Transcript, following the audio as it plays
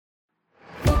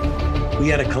We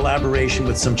had a collaboration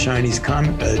with some Chinese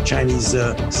scientists.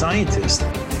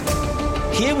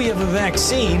 Here we have a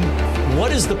vaccine.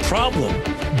 What is the problem?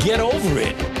 Get over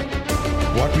it.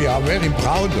 What we are very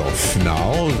proud of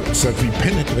now is that we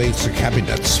penetrate the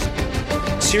cabinets.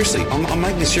 Seriously, I'm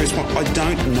making a serious point. I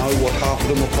don't know what half of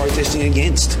them are protesting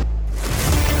against.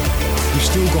 We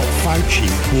still got Fauci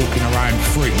walking around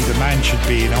free. The man should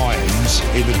be in irons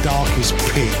in the darkest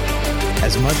pit.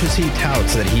 As much as he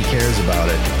touts that he cares about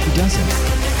it, he doesn't.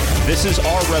 This is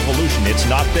our revolution. It's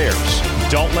not theirs.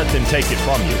 Don't let them take it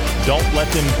from you. Don't let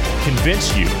them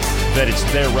convince you that it's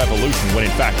their revolution when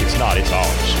in fact it's not. It's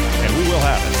ours. And we will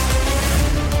have it.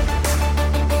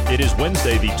 It is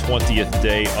Wednesday, the 20th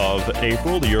day of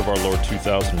April, the year of our Lord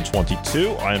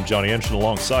 2022. I am Johnny Engine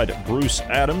alongside Bruce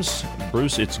Adams.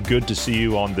 Bruce, it's good to see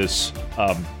you on this.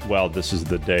 This is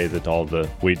the day that all the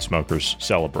weed smokers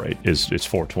celebrate. It's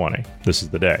 420. This is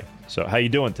the day. So how you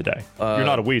doing today? You're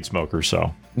not a weed smoker,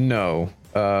 so. No,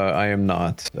 I am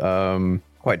not.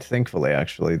 Quite thankfully,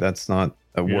 actually. That's not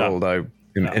a world I'm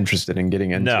interested in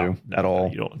getting into at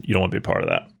all. You don't want to be a part of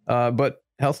that. But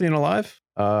healthy and alive.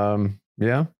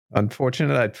 Yeah.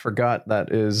 Unfortunate, I forgot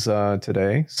that is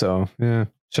today. So, yeah,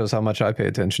 shows how much I pay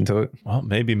attention to it. Well,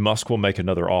 maybe Musk will make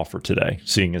another offer today,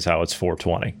 seeing as how it's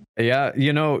 420. Yeah,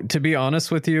 to be honest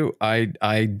with you, I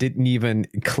didn't even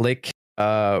click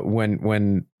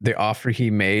when the offer he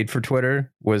made for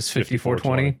Twitter was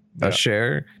 54.20 a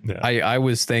share. Yeah. I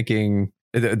was thinking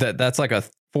that's like a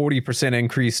 40%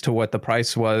 increase to what the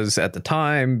price was at the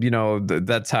time.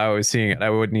 That's how I was seeing it. I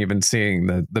wasn't even seeing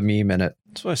the meme in it.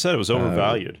 That's what I said. It was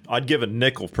overvalued. I'd give a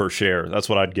nickel per share. That's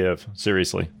what I'd give.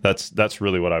 Seriously, that's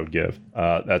really what I would give.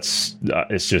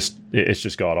 It's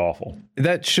just god awful.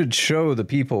 That should show the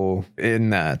people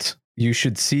in that. You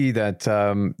should see that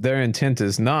their intent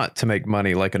is not to make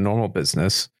money like a normal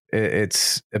business.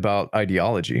 It's about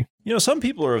ideology. Some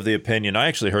people are of the opinion, I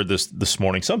actually heard this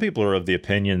morning, some people are of the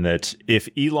opinion that if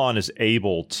Elon is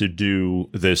able to do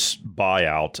this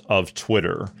buyout of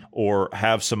Twitter or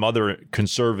have some other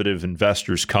conservative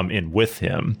investors come in with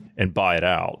him and buy it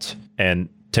out and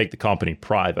take the company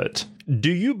private, do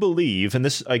you believe, and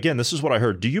this is what I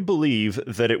heard, do you believe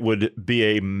that it would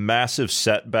be a massive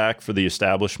setback for the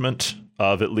establishment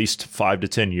of at least 5 to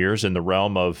 10 years in the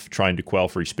realm of trying to quell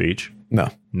free speech?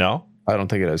 No? I don't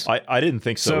think it is. I didn't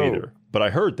think so either, but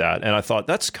I heard that and I thought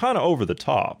that's kind of over the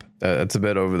top. That's a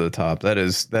bit over the top. That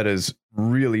is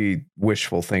really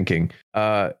wishful thinking.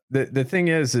 The thing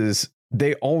is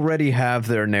they already have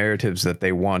their narratives that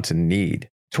they want and need.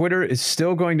 Twitter is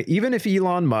still going to, even if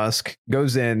Elon Musk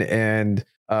goes in and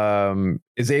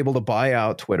is able to buy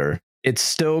out Twitter, it's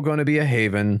still going to be a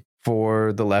haven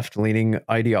for the left-leaning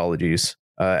ideologies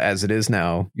as it is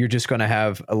now. You're just going to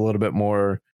have a little bit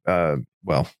more,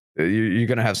 you're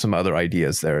going to have some other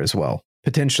ideas there as well.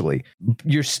 Potentially,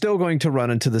 you're still going to run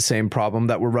into the same problem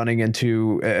that we're running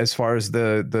into as far as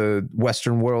the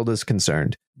Western world is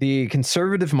concerned. The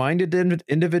conservative-minded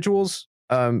individuals,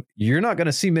 you're not going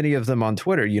to see many of them on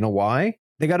Twitter. You know why?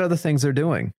 They got other things they're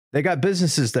doing. They got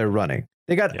businesses they're running.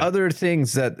 They got other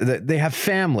things that they have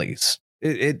families.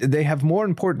 They have more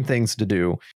important things to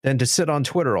do than to sit on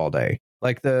Twitter all day,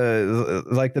 like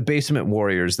the basement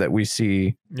warriors that we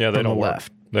see. Yeah, they don't work.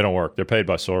 They don't work. They're paid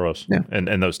by Soros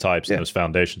and those types and those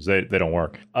foundations. They don't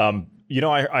work.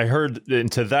 I heard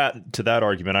into that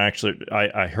argument.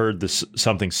 I heard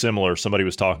something similar. Somebody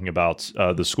was talking about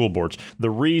the school boards. The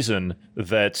reason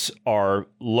that our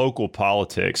local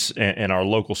politics and our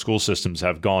local school systems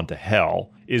have gone to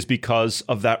hell is because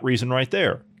of that reason right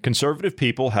there. Conservative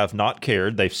people have not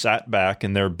cared. They've sat back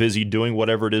and they're busy doing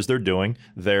whatever it is they're doing.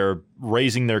 They're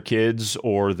raising their kids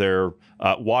or they're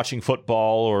watching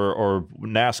football or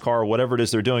NASCAR or whatever it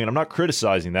is they're doing. And I'm not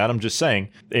criticizing that. I'm just saying,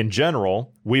 in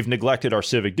general, we've neglected our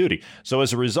civic duty. So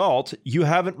as a result, you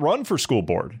haven't run for school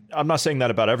board. I'm not saying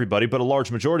that about everybody, but a large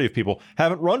majority of people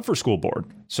haven't run for school board.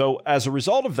 So as a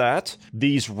result of that,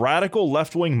 these radical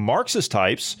left-wing Marxist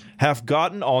types have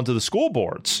gotten onto the school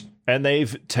boards. And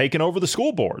they've taken over the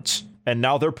school boards. And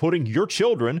now they're putting your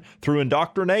children through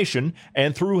indoctrination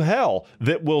and through hell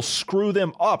that will screw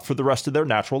them up for the rest of their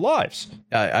natural lives.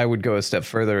 I would go a step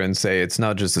further and say it's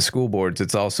not just the school boards.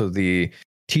 It's also the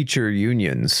teacher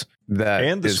unions that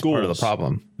and the is schools part of the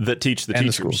problem. That teach the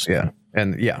teachers. The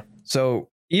schools, So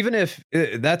even if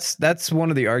that's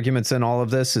one of the arguments in all of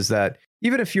this is that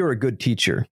even if you're a good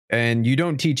teacher and you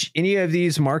don't teach any of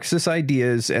these Marxist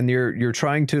ideas and you're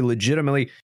trying to legitimately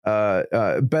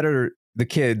better the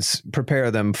kids,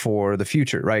 prepare them for the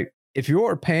future, right? If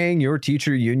you're paying your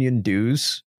teacher union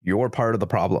dues, you're part of the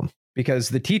problem, because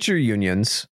the teacher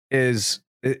unions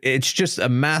it's just a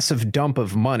massive dump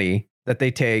of money that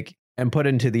they take and put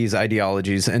into these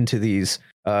ideologies, into these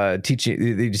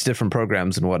teaching these different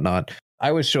programs and whatnot.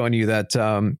 I was showing you that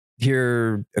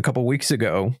here a couple weeks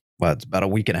ago. Well, it's about a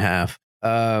week and a half.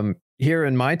 Here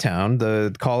in my town,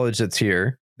 the college that's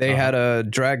here, they had a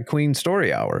drag queen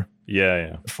story hour.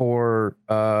 Yeah. For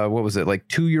what was it, like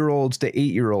 2-year-olds to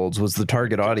 8-year-olds was the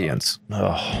target audience.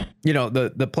 Oh. You know,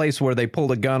 the place where they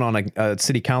pulled a gun on a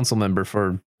city council member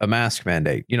for a mask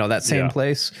mandate. You know, that same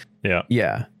place.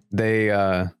 Yeah. They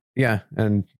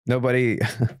and nobody,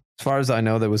 as far as I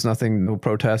know, there was nothing, no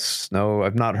protests. No,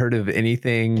 I've not heard of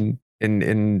anything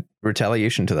in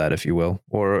retaliation to that, if you will,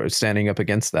 or standing up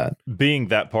against that. Being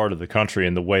that part of the country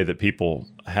and the way that people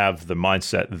have the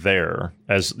mindset there,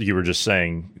 as you were just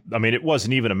saying, I mean, it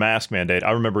wasn't even a mask mandate.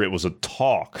 I remember it was a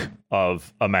talk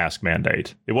of a mask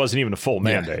mandate. It wasn't even a full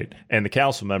mandate. And the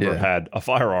council member had a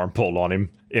firearm pulled on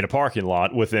him in a parking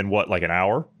lot within like an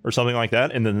hour or something like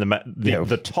that. And then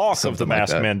the talk of the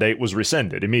mask mandate was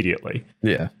rescinded immediately.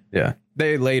 Yeah.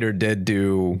 They later did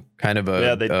do kind of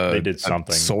they did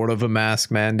something sort of a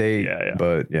mask mandate.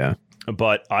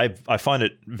 But I find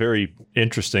it very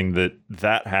interesting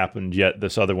that happened, yet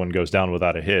this other one goes down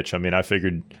without a hitch. I mean, I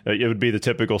figured it would be the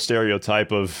typical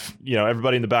stereotype of, you know,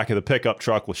 everybody in the back of the pickup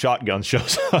truck with shotguns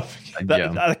shows up.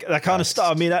 that kind of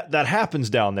stuff. I mean, that happens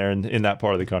down there in that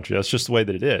part of the country. That's just the way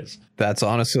that it is. That's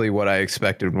honestly what I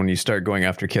expected when you start going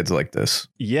after kids like this.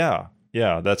 Yeah,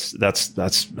 that's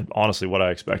honestly what I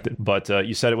expected. But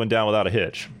you said it went down without a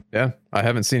hitch. Yeah, I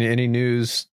haven't seen any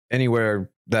news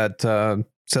anywhere that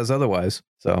says otherwise.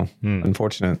 So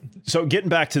unfortunate. So getting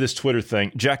back to this Twitter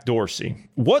thing, Jack Dorsey.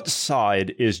 What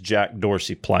side is Jack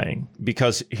Dorsey playing?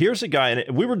 Because here's a guy,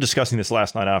 and we were discussing this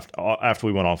last night after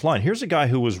we went offline. Here's a guy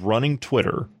who was running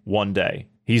Twitter one day.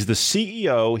 He's the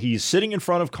CEO. He's sitting in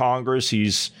front of Congress.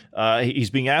 He's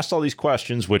being asked all these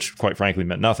questions, which quite frankly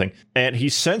meant nothing. And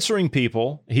he's censoring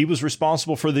people. He was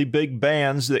responsible for the big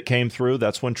bans that came through.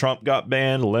 That's when Trump got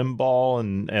banned, Limbaugh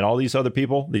and all these other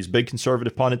people, these big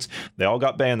conservative pundits, they all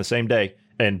got banned the same day.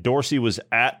 And Dorsey was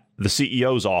at the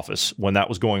CEO's office when that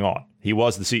was going on. He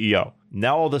was the CEO.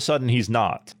 Now all of a sudden he's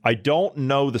not. I don't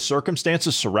know the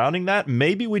circumstances surrounding that.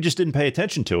 Maybe we just didn't pay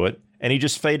attention to it and he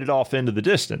just faded off into the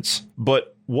distance.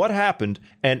 But what happened?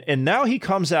 And now he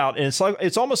comes out and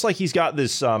it's almost like he's got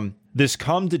this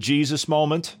come to Jesus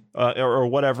moment or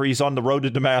whatever. He's on the road to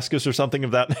Damascus or something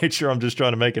of that nature. I'm just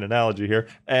trying to make an analogy here.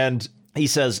 And he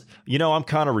says, you know, I'm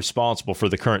kind of responsible for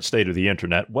the current state of the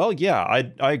internet. Well, yeah,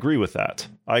 I agree with that.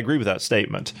 I agree with that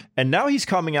statement. And now he's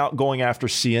coming out going after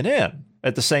CNN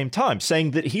at the same time,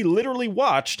 saying that he literally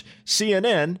watched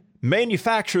CNN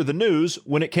manufacture the news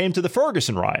when it came to the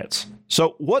Ferguson riots.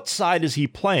 So what side is he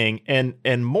playing? And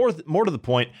more to the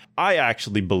point, I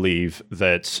actually believe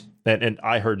that, and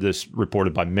I heard this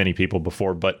reported by many people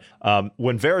before, but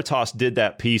when Veritas did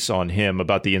that piece on him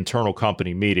about the internal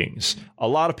company meetings, a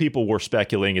lot of people were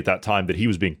speculating at that time that he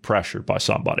was being pressured by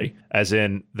somebody, as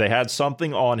in they had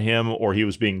something on him or he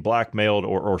was being blackmailed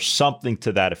or something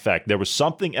to that effect. There was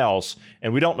something else,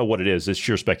 and we don't know what it is. It's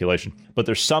sheer speculation, but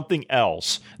there's something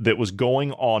else that was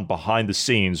going on behind the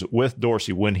scenes with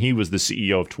Dorsey when he was the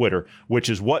CEO of Twitter, which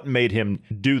is what made him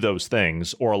do those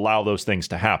things or allow those things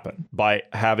to happen by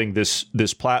having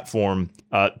this platform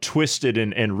twisted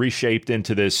and reshaped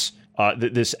into this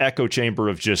echo chamber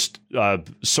of just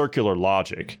circular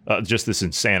logic, just this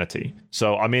insanity.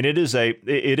 So I mean, it is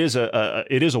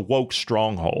a woke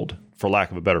stronghold, for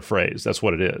lack of a better phrase. That's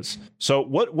what it is. So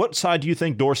what side do you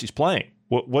think Dorsey's playing?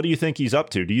 What do you think he's up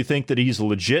to? Do you think that he's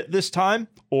legit this time,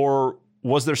 or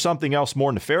was there something else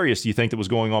more nefarious, do you think, that was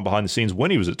going on behind the scenes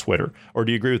when he was at Twitter? Or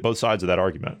do you agree with both sides of that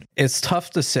argument? It's tough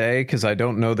to say because I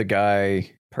don't know the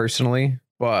guy personally,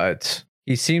 but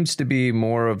he seems to be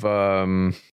more of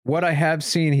what I have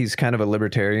seen, he's kind of a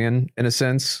libertarian in a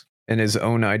sense in his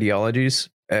own ideologies,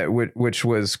 which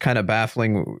was kind of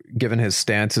baffling given his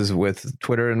stances with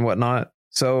Twitter and whatnot.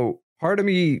 So part of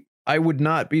me, I would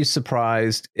not be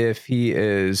surprised if he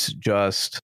is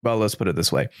just, well, let's put it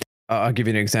this way. I'll give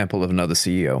you an example of another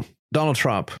CEO. Donald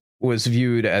Trump was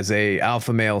viewed as a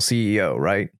alpha male CEO,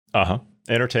 right? Uh-huh.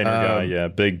 Entertainer guy, yeah.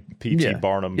 Big P.T.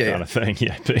 Barnum kind of thing.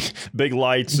 Yeah, big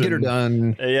lights. Get her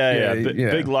done.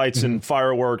 Big lights and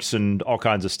fireworks and all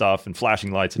kinds of stuff and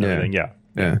flashing lights and everything.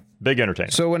 Yeah. Big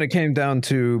entertainer. So when it came down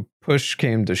to push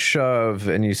came to shove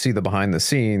and you see the behind the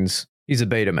scenes, he's a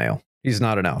beta male. He's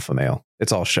not an alpha male.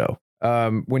 It's all show.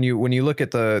 When you look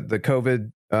at the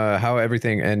COVID, how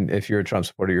everything, and if you're a Trump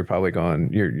supporter, you're probably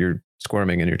you're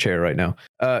squirming in your chair right now.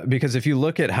 Because if you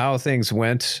look at how things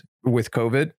went with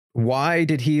COVID, why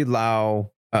did he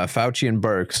allow Fauci and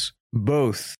Birx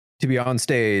both to be on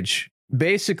stage,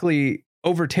 basically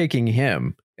overtaking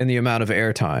him in the amount of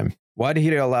airtime Why did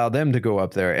he allow them to go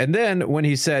up there? And then when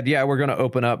he said, yeah, we're going to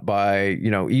open up by,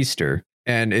 Easter,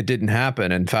 and it didn't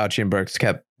happen, and Fauci and Birx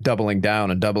kept doubling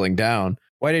down,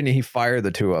 why didn't he fire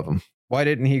the two of them? Why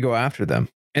didn't he go after them?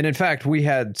 And in fact, we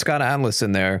had Scott Atlas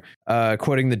in there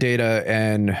quoting the data,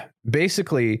 and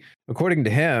basically, according to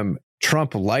him,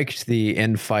 Trump liked the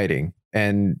infighting,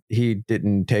 and he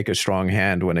didn't take a strong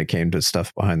hand when it came to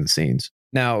stuff behind the scenes.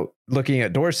 Now, looking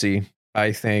at Dorsey,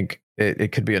 I think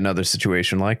it could be another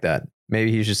situation like that.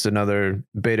 Maybe he's just another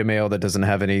beta male that doesn't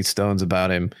have any stones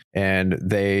about him, and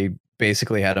they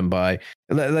basically had him by,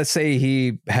 let's say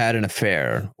he had an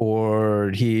affair,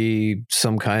 or he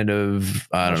some kind of,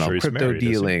 I don't know, crypto married,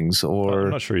 dealings, or I'm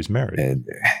not sure he's married.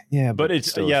 Yeah, but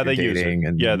it's they use it.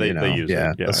 And, they use it.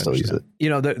 Yeah, they'll still use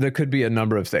it. There could be a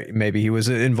number of things. Maybe he was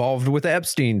involved with the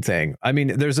Epstein thing. I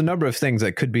mean, there's a number of things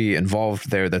that could be involved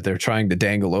there that they're trying to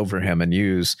dangle over him and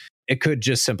use. It could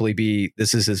just simply be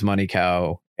this is his money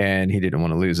cow, and he didn't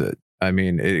want to lose it. I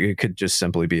mean, it could just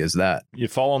simply be as that. You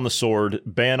fall on the sword,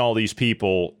 ban all these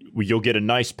people, you'll get a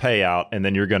nice payout, and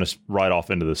then you're going to ride off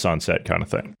into the sunset kind of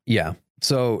thing. Yeah.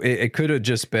 So it could have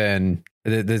just been,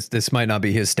 this might not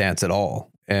be his stance at all.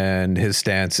 And his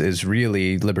stance is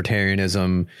really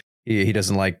libertarianism. He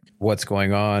doesn't like what's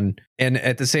going on. And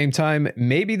at the same time,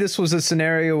 maybe this was a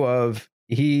scenario of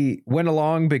he went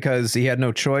along because he had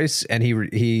no choice, and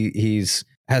he's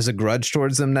has a grudge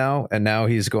towards them now. And now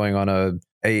he's going on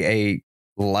a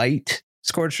light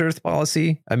scorched earth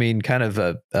policy. I mean, kind of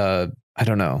I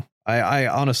don't know. I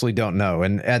honestly don't know.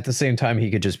 And at the same time,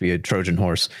 he could just be a Trojan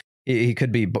horse. He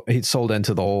could be he's sold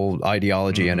into the whole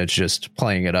ideology, and it's just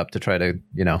playing it up to try to,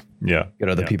 get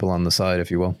other people on the side,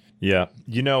 if you will. Yeah.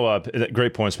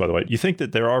 Great points, by the way. You think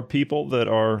that there are people that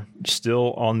are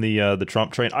still on the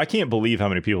Trump train? I can't believe how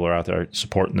many people are out there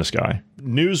supporting this guy.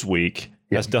 Newsweek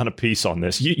has done a piece on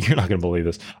this. You're not going to believe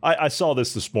this. I saw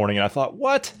this morning, and I thought,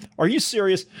 what? Are you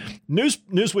serious?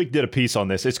 Newsweek did a piece on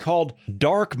this. It's called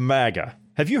Dark MAGA.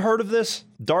 Have you heard of this?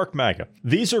 Dark MAGA.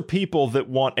 These are people that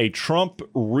want a Trump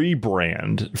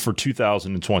rebrand for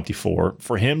 2024,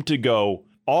 for him to go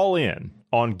all in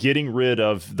on getting rid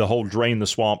of the whole drain the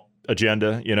swamp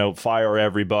agenda, fire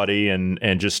everybody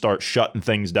and just start shutting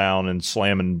things down and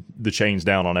slamming the chains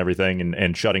down on everything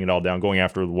and shutting it all down, going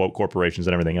after the woke corporations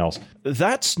and everything else.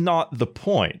 That's not the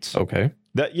point. Okay.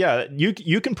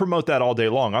 You can promote that all day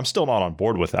long. I'm still not on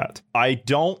board with that. I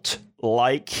don't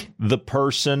like the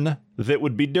person that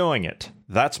would be doing it.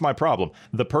 That's my problem.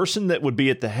 The person that would be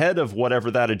at the head of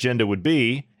whatever that agenda would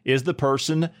be is the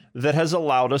person that has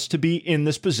allowed us to be in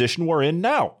this position we're in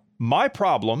now. My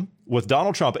problem with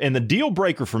Donald Trump, and the deal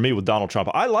breaker for me with Donald Trump,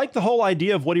 I like the whole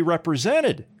idea of what he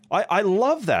represented. I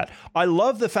love that. I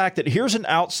love the fact that here's an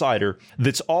outsider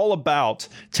that's all about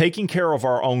taking care of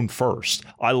our own first.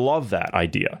 I love that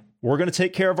idea. We're going to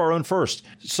take care of our own first.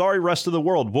 Sorry, rest of the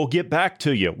world. We'll get back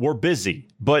to you. We're busy.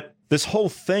 But this whole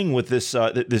thing with this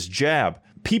jab,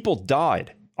 people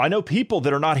died. I know people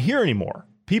that are not here anymore.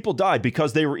 People died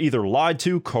because they were either lied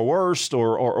to, coerced,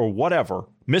 or whatever,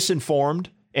 misinformed.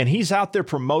 And he's out there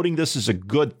promoting this as a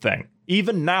good thing.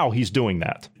 Even now, he's doing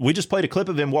that. We just played a clip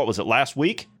of him, what was it, last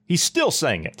week? He's still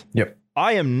saying it. Yep.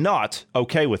 I am not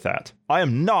okay with that. I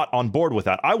am not on board with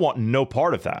that. I want no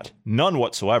part of that. None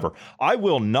whatsoever. I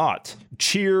will not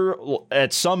cheer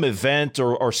at some event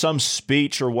or some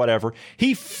speech or whatever.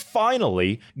 He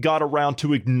finally got around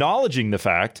to acknowledging the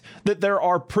fact that there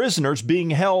are prisoners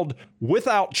being held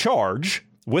without charge,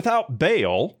 without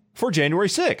bail, for January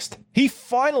 6th. He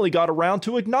finally got around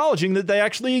to acknowledging that they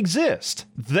actually exist.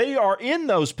 They are in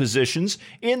those positions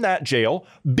in that jail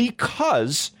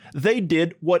because they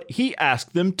did what he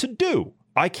asked them to do.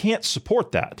 I can't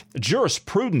support that.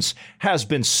 Jurisprudence has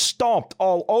been stomped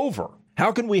all over.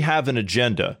 How can we have an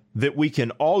agenda that we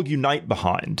can all unite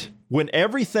behind when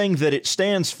everything that it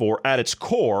stands for at its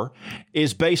core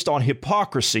is based on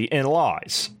hypocrisy and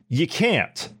lies? You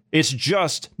can't. It's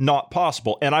just not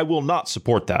possible, and I will not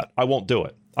support that. I won't do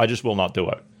it. I just will not do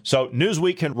it. So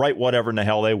Newsweek can write whatever in the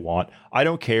hell they want. I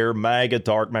don't care. MAGA,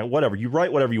 dark, whatever. You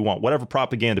write whatever you want, whatever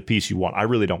propaganda piece you want. I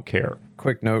really don't care.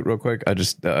 Quick note, real quick. I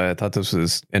just I thought this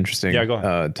was interesting. Yeah, go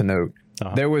ahead. To note.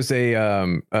 There was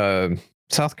a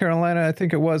South Carolina, I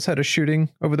think it was, had a shooting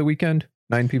over the weekend.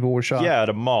 9 people were shot. Yeah, at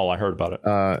a mall. I heard about it.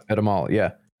 At a mall,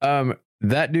 yeah.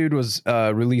 That dude was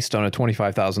released on a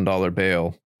 $25,000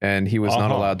 bail, and he was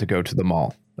not allowed to go to the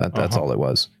mall. That's all it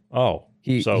was. Oh.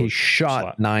 He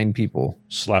shot 9 people.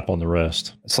 Slap on the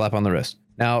wrist. Slap on the wrist.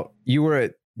 Now, you were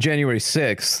at January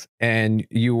 6th, and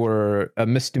you were a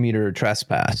misdemeanor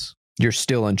trespass. You're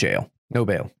still in jail. No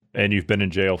bail. And you've been in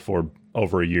jail for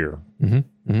over a year.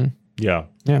 Mm-hmm. Mm-hmm. Yeah.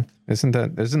 Yeah. Isn't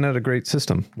that a great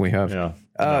system we have?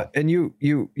 Yeah. And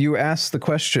you asked the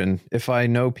question if I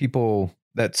know people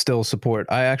that still support.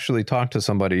 I actually talked to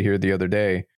somebody here the other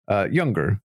day,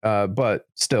 younger, but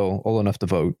still old enough to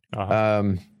vote.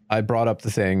 Uh-huh. I brought up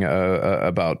the thing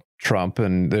about Trump,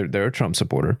 and they're a Trump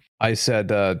supporter. I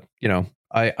said,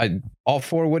 I all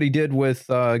for what he did with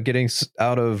getting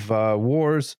out of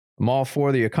wars. I'm all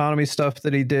for the economy stuff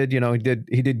that he did.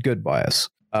 He did good by us.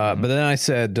 But then I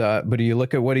said, but do you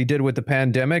look at what he did with the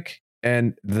pandemic?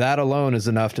 And that alone is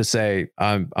enough to say,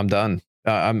 I'm done.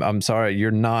 I'm sorry.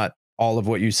 You're not all of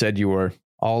what you said you were,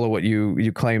 all of what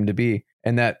you claimed to be.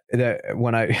 And that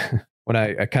when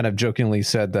I kind of jokingly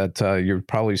said that you're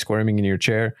probably squirming in your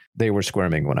chair, they were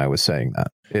squirming when I was saying that.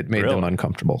 It made them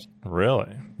uncomfortable.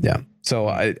 Really? Yeah. So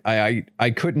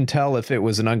I couldn't tell if it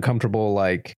was an uncomfortable,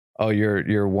 like, oh,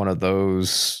 you're one of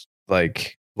those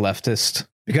like leftist.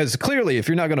 Because clearly, if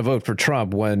you're not going to vote for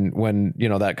Trump when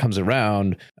that comes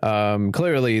around,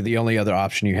 clearly the only other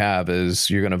option you have is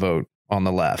you're going to vote on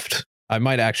the left. I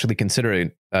might actually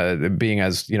consider it being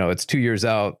as, it's 2 years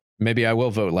out. Maybe I will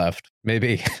vote left.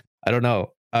 Maybe. I don't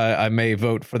know. I may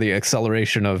vote for the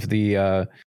acceleration of the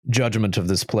judgment of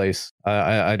this place.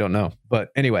 I don't know. But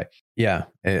anyway, yeah,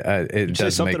 it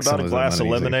does something make about a glass of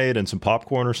lemonade and some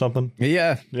popcorn or something.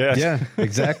 Yeah,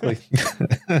 exactly.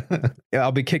 Yeah,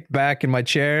 I'll be kicked back in my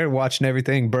chair, watching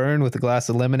everything burn with a glass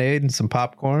of lemonade and some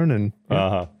popcorn, and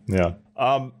yeah.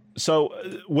 So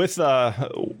with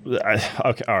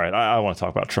okay, all right. I don't want to talk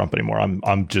about Trump anymore. I'm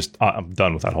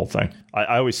done with that whole thing.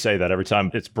 I always say that every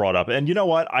time it's brought up, and you know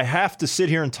what? I have to sit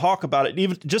here and talk about it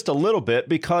even just a little bit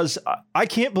because I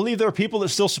can't believe there are people that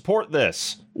still support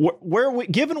this.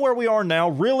 Given where we are now,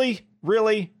 really.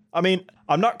 I mean,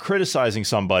 I'm not criticizing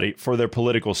somebody for their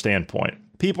political standpoint.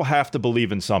 People have to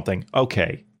believe in something.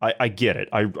 Okay, I get it.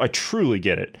 I truly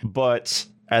get it. But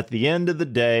at the end of the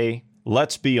day,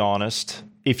 let's be honest.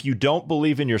 If you don't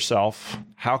believe in yourself,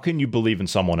 how can you believe in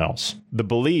someone else? The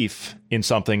belief in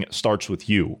something starts with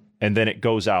you, and then it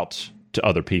goes out to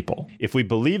other people. If we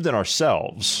believed in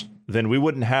ourselves, then we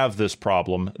wouldn't have this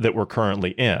problem that we're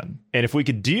currently in. And if we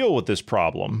could deal with this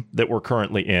problem that we're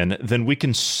currently in, then we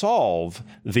can solve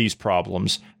these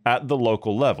problems at the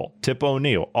local level. Tip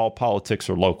O'Neill, all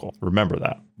politics are local. Remember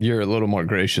that. You're a little more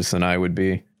gracious than I would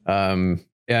be.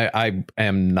 I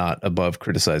am not above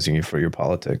criticizing you for your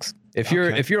politics. If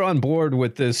you're on board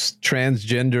with this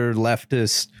transgender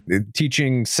leftist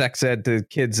teaching sex ed to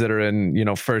kids that are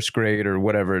in, first grade or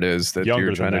whatever it is that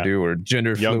you're trying to do, or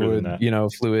gender fluid,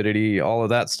 fluidity, all of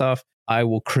that stuff, I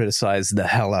will criticize the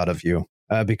hell out of you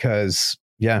because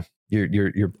you're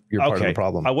part of the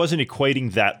problem. I wasn't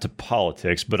equating that to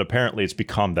politics, but apparently it's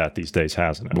become that these days,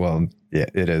 hasn't it? Well, yeah,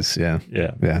 it is. Yeah.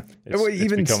 It's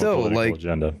even still, like,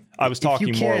 agenda. I was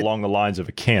talking more along the lines of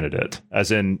a candidate,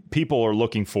 as in people are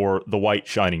looking for the white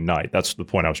shining knight. That's the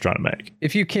point I was trying to make.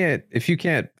 If you can't,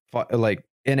 like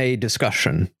in a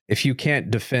discussion, if you can't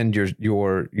defend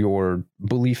your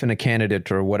belief in a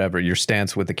candidate or whatever, your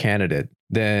stance with the candidate,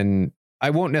 then I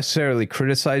won't necessarily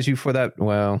criticize you for that.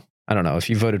 Well, I don't know.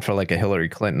 If you voted for like a Hillary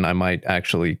Clinton, I might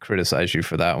actually criticize you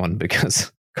for that one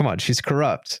because, come on, she's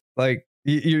corrupt. Like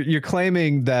you're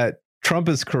claiming that Trump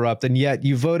is corrupt, and yet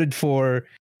you voted for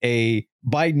a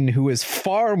Biden who is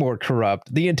far more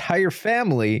corrupt. The entire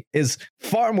family is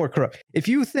far more corrupt. If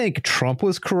you think Trump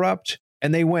was corrupt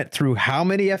and they went through how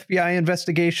many FBI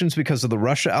investigations because of the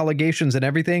Russia allegations and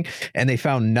everything, and they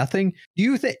found nothing, do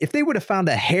you think if they would have found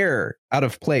a hair out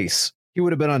of place, he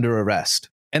would have been under arrest?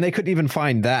 And they couldn't even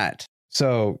find that.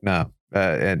 So no,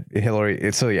 and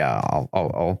Hillary. So yeah,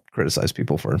 I'll criticize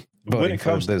people for voting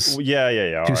for this.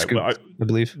 Yeah. Two scoops, I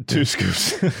believe. Two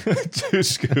scoops. 2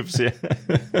 scoops. Yeah.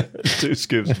 2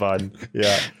 scoops, Biden.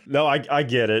 Yeah. No, I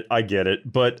get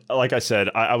it. But like I said,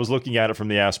 I was looking at it from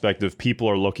the aspect of people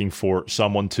are looking for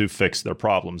someone to fix their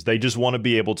problems. They just want to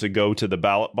be able to go to the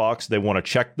ballot box. They want to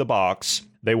check the box.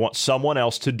 They want someone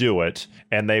else to do it,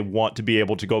 and they want to be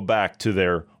able to go back to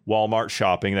their Walmart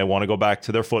shopping. They want to go back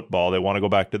to their football. They want to go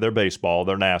back to their baseball,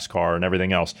 their NASCAR, and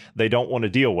everything else. They don't want to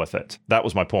deal with it. That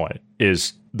was my point,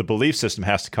 is the belief system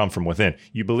has to come from within.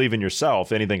 You believe in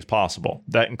yourself, anything's possible.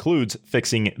 That includes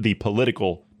fixing the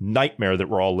political nightmare that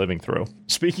we're all living through.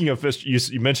 Speaking of fish,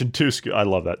 you mentioned 2 scoops. I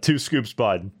love that. 2 scoops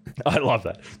Biden. I love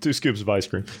that. 2 scoops of ice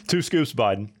cream. 2 scoops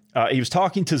Biden. He was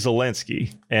talking to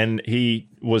Zelensky, and he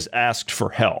was asked for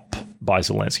help by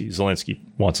Zelensky. Zelensky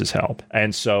wants his help.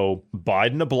 And so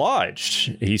Biden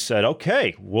obliged. He said,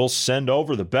 okay, we'll send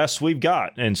over the best we've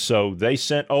got. And so they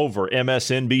sent over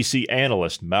MSNBC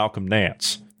analyst Malcolm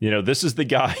Nance. This is the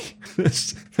guy.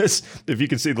 This, if you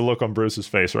can see the look on Bruce's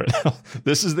face right now,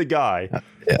 this is the guy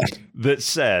that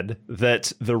said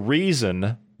that the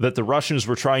reason that the Russians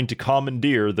were trying to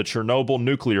commandeer the Chernobyl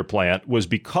nuclear plant was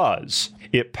because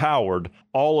it powered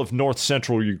all of north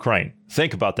central Ukraine.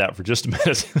 Think about that for just a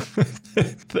minute.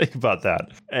 Think about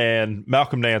that. And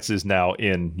Malcolm Nance is now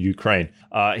in Ukraine.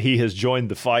 He has joined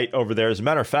the fight over there. As a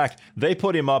matter of fact, they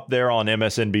put him up there on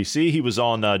MSNBC. He was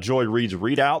on Joy Reid's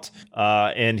Readout,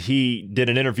 and he did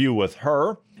an interview with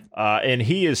her. And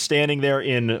he is standing there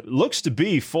in looks to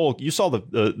be full. You saw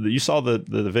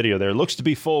the video there. Looks to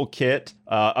be full kit.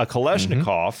 A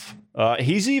Kalashnikov.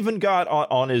 He's even got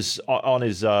on his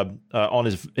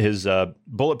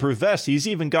bulletproof vest. He's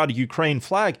even got a Ukraine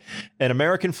flag, an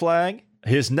American flag,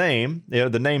 his name,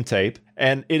 the name tape,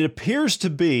 and it appears to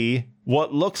be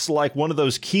what looks like one of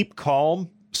those "Keep Calm"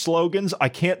 slogans. I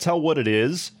can't tell what it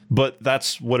is, but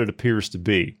that's what it appears to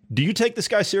be. Do you take this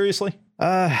guy seriously?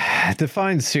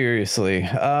 Define seriously.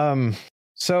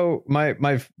 So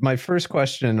my first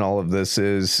question in all of this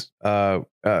is,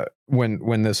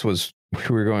 when this was,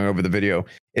 we were going over the video,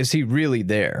 is he really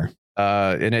there?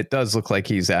 And it does look like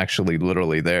he's actually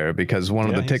literally there, because one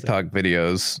of the TikTok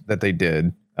videos that they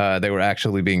did, they were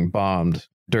actually being bombed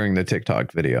during the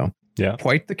TikTok video. Yeah.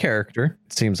 Quite the character,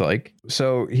 it seems like.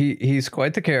 So he's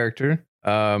quite the character.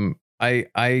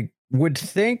 I would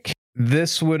think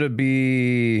this would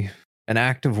be an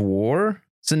act of war,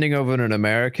 sending over an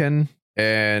American,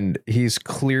 and he's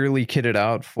clearly kitted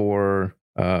out for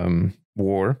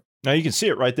war. Now you can see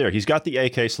it right there. He's got the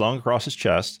AK slung across his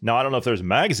chest. Now I don't know if there's a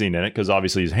magazine in it, because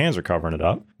obviously his hands are covering it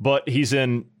up. But he's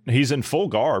in full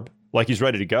garb, like he's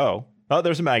ready to go. Oh,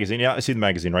 there's a magazine. Yeah, I see the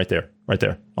magazine right there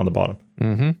on the bottom.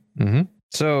 Mm-hmm. Mm-hmm.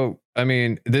 So I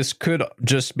mean, this could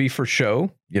just be for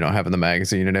show. Having the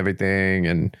magazine and everything,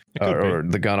 and or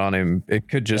the gun on him. It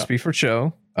could just be for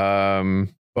show.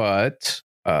 But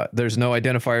there's no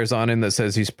identifiers on him that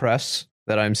says he's press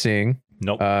that I'm seeing.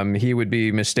 Nope. He would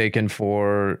be mistaken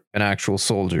for an actual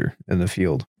soldier in the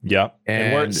field. Yeah.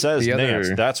 And where it says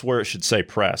Nance, that's where it should say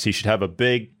press. He should have a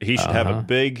big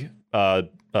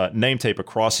name tape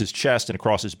across his chest and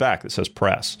across his back that says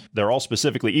press. They're all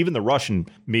specifically, even the Russian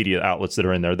media outlets that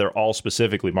are in there, they're all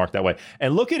specifically marked that way.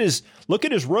 And look at his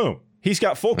room. He's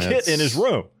got full kit in his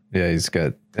room. Yeah, he's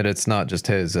got, and it's not just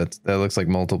his. That looks like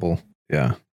multiple.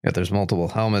 Yeah. There's multiple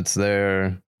helmets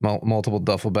there, multiple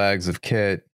duffel bags of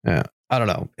kit. Yeah. I don't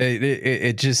know.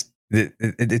 It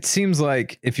seems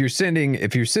like if you're sending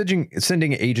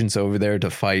agents over there to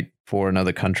fight for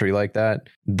another country like that,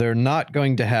 they're not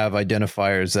going to have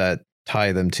identifiers that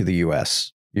tie them to the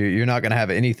U.S. You're not going to have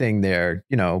anything there.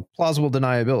 Plausible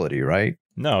deniability, right?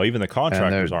 No, even the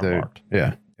contractors aren't marked.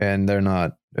 Yeah, and they're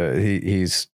not.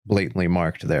 He's blatantly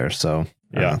marked there. So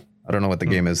I don't know what the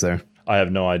game is there. I have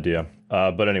no idea.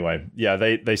 But anyway, yeah,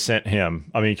 they sent him.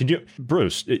 I mean,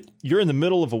 Bruce, you're in the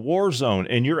middle of a war zone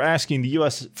and you're asking the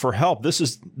U.S. for help. This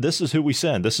is who we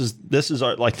send. This is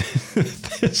our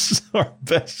this is our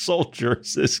best soldier.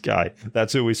 It's this guy.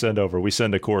 That's who we send over. We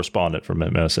send a correspondent from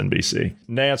MSNBC.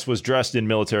 Nance was dressed in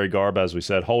military garb, as we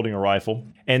said, holding a rifle,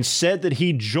 and said that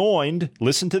he joined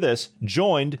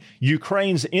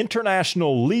Ukraine's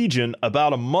International Legion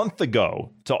about a month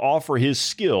ago to offer his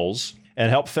skills and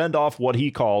help fend off what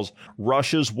he calls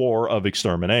Russia's war of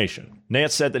extermination.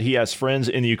 Nance said that he has friends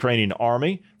in the Ukrainian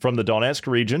army from the Donetsk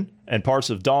region and parts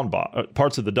of the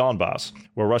Donbass,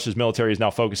 where Russia's military is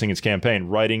now focusing its campaign,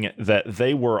 writing that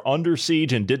they were under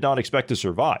siege and did not expect to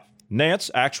survive. Nance,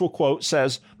 actual quote,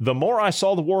 says, "The more I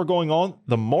saw the war going on,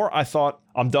 the more I thought,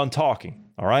 I'm done talking.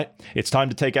 All right? It's time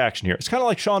to take action here." It's kind of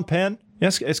like Sean Penn.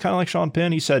 Yes, it's kind of like Sean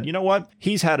Penn. He said, you know what?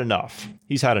 He's had enough.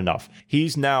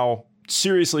 He's now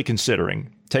seriously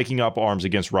considering taking up arms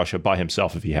against Russia by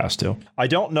himself if he has to. I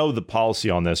don't know the policy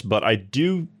on this, but I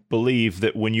do believe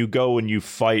that when you go and you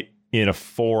fight in a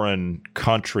foreign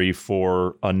country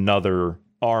for another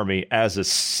army as a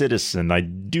citizen, I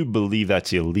do believe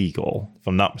that's illegal, if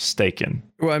I'm not mistaken.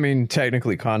 Well, I mean,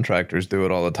 technically contractors do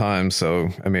it all the time, so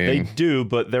I mean they do,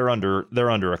 but they're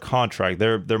under a contract.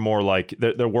 They're more like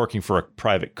they're working for a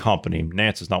private company.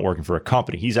 Nance is not working for a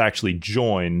company. He's actually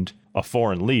joined a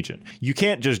foreign legion. You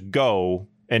can't just go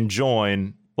and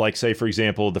join, like, say, for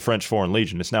example, the French Foreign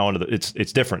Legion. It's now under it's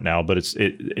different now, but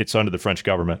it's under the French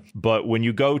government. But when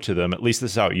you go to them, at least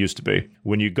this is how it used to be.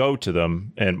 When you go to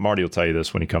them, and Marty will tell you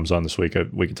this when he comes on this week,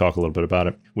 we can talk a little bit about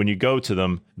it. When you go to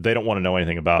them, they don't want to know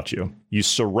anything about you. You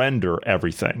surrender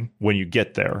everything when you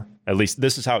get there. At least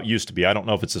this is how it used to be. I don't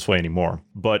know if it's this way anymore,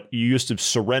 but you used to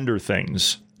surrender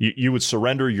things. You would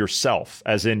surrender yourself,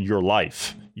 as in your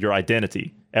life, your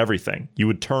identity. everything. You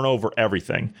would turn over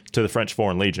everything to the French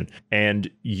Foreign Legion, and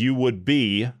you would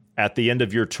be at the end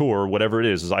of your tour, whatever it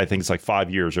is, I think it's like 5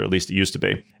 years, or at least it used to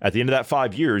be. At the end of that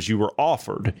 5 years, you were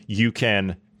offered, you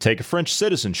can take a French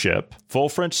citizenship, full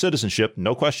French citizenship,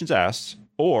 no questions asked,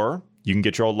 or you can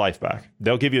get your old life back.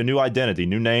 They'll give you a new identity,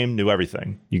 new name, new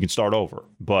everything. You can start over,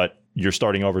 but you're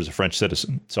starting over as a French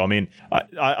citizen. So, I mean,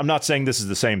 I'm not saying this is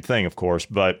the same thing, of course,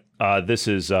 but this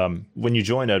is when you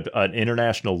join an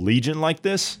international legion like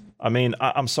this. I mean,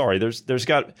 I'm sorry. There's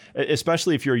got,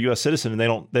 especially if you're a U.S. citizen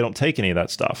and they don't take any of that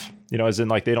stuff. You know, as in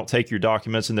like they don't take your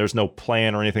documents and there's no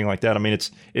plan or anything like that. I mean,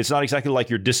 it's not exactly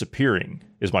like you're disappearing.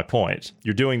 Is my point.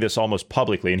 You're doing this almost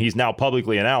publicly, and he's now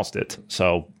publicly announced it.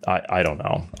 So I don't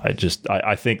know.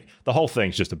 I think the whole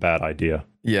thing's just a bad idea.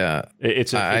 Yeah,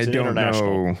 it's an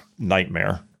international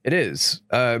nightmare. It is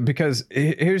because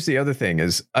here's the other thing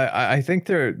is I think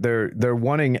they're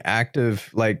wanting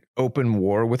active like open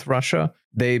war with Russia.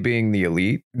 They being the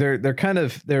elite, they're kind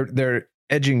of they're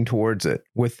edging towards it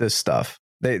with this stuff.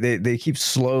 They keep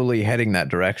slowly heading that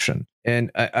direction.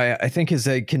 And I think as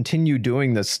they continue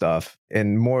doing this stuff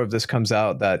and more of this comes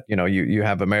out that, you know, you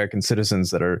have American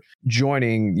citizens that are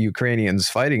joining Ukrainians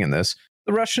fighting in this,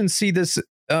 the Russians see this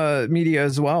media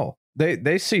as well.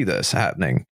 They see this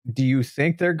happening. Do you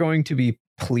think they're going to be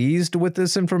pleased with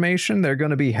this information? They're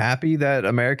going to be happy that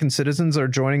American citizens are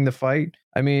joining the fight?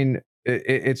 I mean,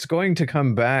 it's going to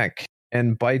come back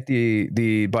and bite the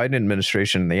Biden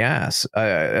administration in the ass.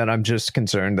 And I'm just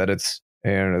concerned that it's,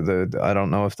 you know, I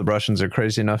don't know if the Russians are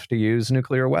crazy enough to use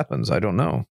nuclear weapons. I don't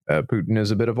know. Putin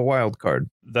is a bit of a wild card.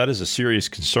 That is a serious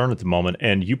concern at the moment.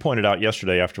 And you pointed out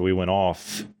yesterday after we went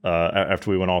off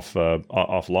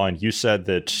offline, you said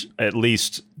that at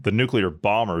least the nuclear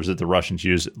bombers that the Russians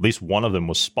use, at least one of them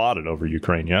was spotted over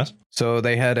Ukraine. Yes. So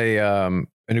they had a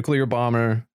nuclear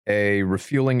bomber, a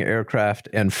refueling aircraft,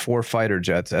 and 4 fighter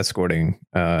jets escorting,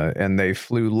 and they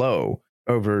flew low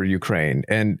over Ukraine.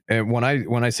 And when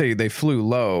I say they flew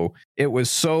low, it was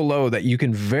so low that you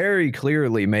can very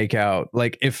clearly make out,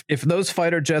 like if those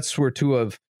fighter jets were to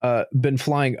have been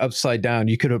flying upside down,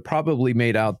 you could have probably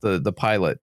made out the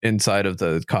pilot inside of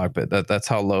the cockpit. That's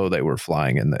how low they were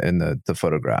flying in the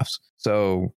photographs.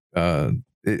 So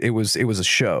it was a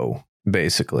show,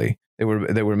 basically. They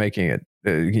were making it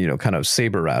kind of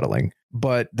saber rattling.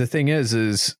 But the thing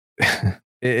is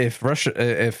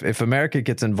if America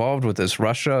gets involved with this,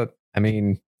 Russia, I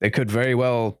mean, they could very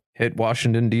well hit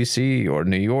Washington, D.C. or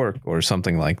New York or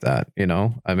something like that, you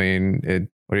know? I mean,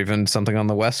 or even something on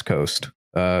the West Coast.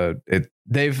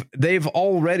 They've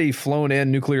already flown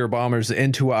in nuclear bombers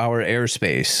into our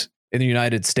airspace in the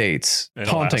United States,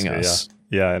 taunting us.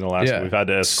 Yeah, in Alaska, we've had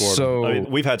to escort. So, I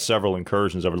mean, we've had several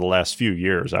incursions over the last few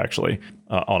years, actually,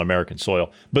 on American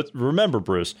soil. But remember,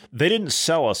 Bruce, they didn't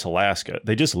sell us Alaska;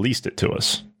 they just leased it to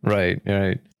us. Right.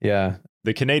 Yeah.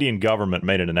 The Canadian government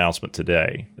made an announcement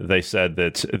today. They said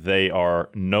that they are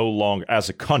no longer, as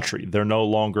a country, they're no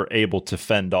longer able to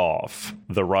fend off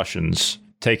the Russians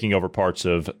taking over parts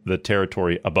of the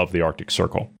territory above the Arctic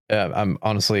Circle. I'm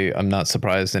not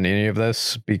surprised in any of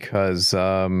this because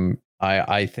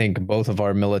I think both of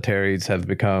our militaries have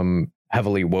become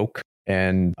heavily woke,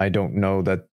 and I don't know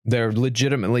that they're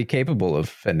legitimately capable of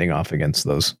fending off against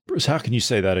those. Bruce, how can you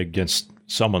say that against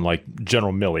someone like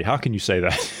General Milley? How can you say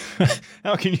that?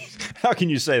 How can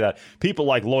you say that? People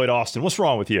like Lloyd Austin, what's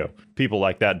wrong with you? People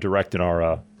like that directing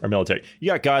our military. You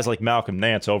got guys like Malcolm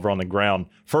Nance over on the ground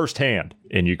firsthand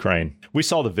in Ukraine. We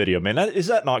saw the video, man. Is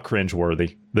that not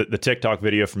cringeworthy? The TikTok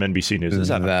video from NBC News, is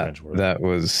that not cringeworthy? That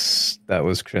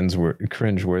was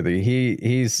cringeworthy.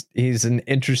 He's an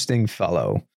interesting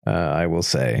fellow, I will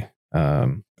say.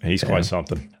 He's quite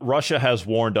something. Russia has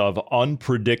warned of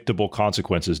unpredictable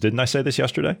consequences. Didn't I say this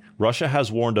yesterday? Russia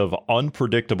has warned of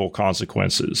unpredictable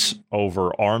consequences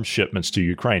over arms shipments to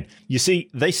Ukraine. You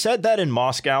see, they said that in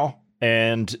Moscow,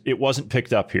 and it wasn't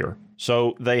picked up here.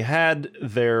 So they had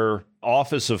their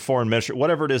Office of Foreign Ministry,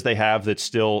 whatever it is they have that's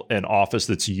still an office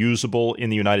that's usable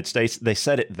in the United States, they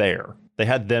said it there. They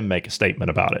had them make a statement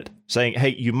about it, saying, hey,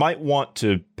 you might want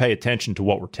to pay attention to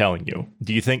what we're telling you.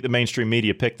 Do you think the mainstream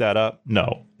media picked that up?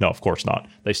 No, of course not.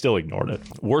 They still ignored it.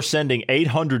 We're sending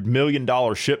 $800 million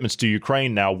shipments to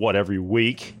Ukraine now, every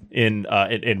week in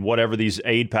whatever these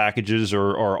aid packages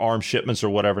or arms shipments or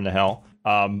whatever in the hell.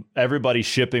 Everybody's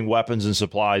shipping weapons and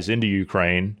supplies into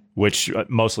Ukraine, which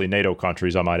mostly NATO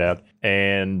countries, I might add.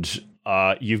 And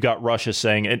you've got Russia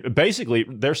saying, and basically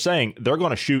they're saying they're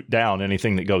going to shoot down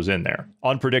anything that goes in there.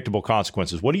 Unpredictable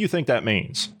consequences. What do you think that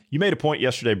means? You made a point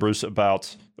yesterday, Bruce,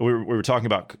 about we were talking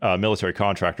about military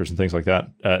contractors and things like that,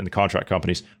 and the contract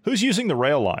companies. Who's using the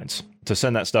rail lines to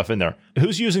send that stuff in there?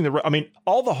 Who's using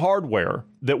all the hardware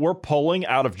that we're pulling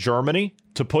out of Germany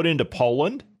to put into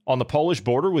Poland on the Polish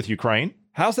border with Ukraine?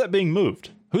 How's that being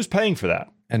moved? Who's paying for that?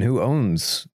 And who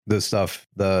owns the stuff,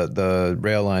 the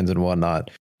rail lines and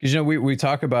whatnot? Because, we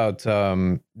talk about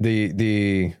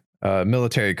the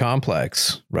military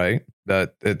complex, right?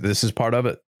 That this is part of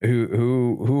it.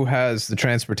 Who has the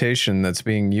transportation that's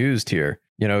being used here?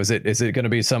 Is it going to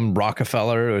be some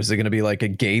Rockefeller, or is it going to be like a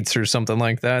Gates or something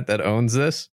like that owns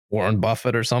this? Warren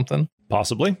Buffett or something?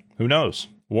 Possibly. Who knows?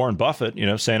 Warren Buffett,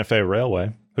 Santa Fe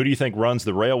Railway. Who do you think runs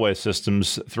the railway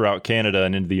systems throughout Canada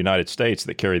and into the United States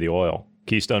that carry the oil?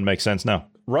 Keystone makes sense now.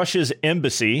 Russia's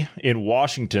embassy in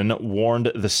Washington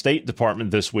warned the State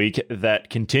Department this week that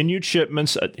continued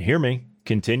shipments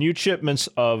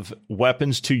of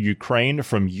weapons to Ukraine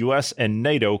from U.S. and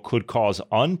NATO could cause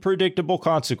unpredictable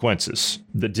consequences.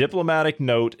 The diplomatic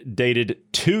note, dated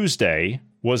Tuesday,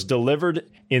 was delivered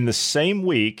in the same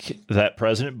week that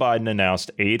President Biden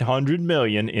announced $800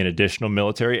 million in additional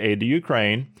military aid to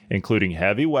Ukraine, including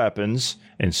heavy weapons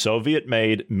and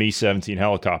Soviet-made Mi-17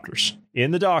 helicopters.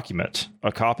 In the document,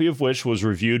 a copy of which was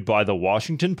reviewed by the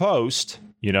Washington Post,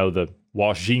 the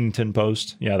Washington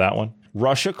Post, that one,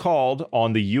 Russia called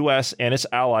on the U.S. and its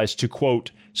allies to,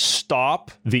 quote,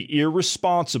 stop the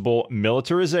irresponsible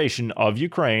militarization of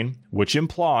Ukraine, which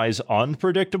implies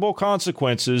unpredictable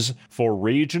consequences for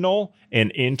regional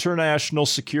and international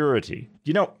security.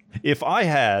 If I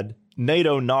had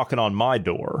NATO knocking on my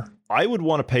door, I would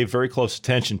want to pay very close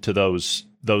attention to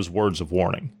those words of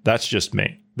warning. That's just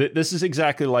me. This is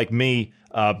exactly like me.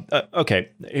 Okay,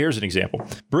 here's an example.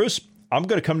 Bruce, I'm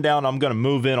going to come down. I'm going to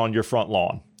move in on your front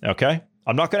lawn. Okay.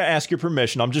 I'm not going to ask your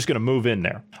permission. I'm just going to move in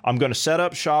there. I'm going to set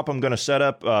up shop. I'm going to set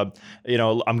up, I'm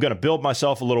going to build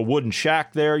myself a little wooden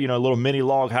shack there, a little mini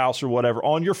log house or whatever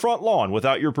on your front lawn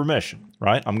without your permission,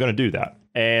 right? I'm going to do that.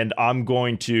 And I'm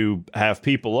going to have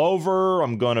people over.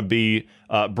 I'm going to be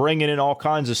bringing in all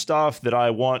kinds of stuff that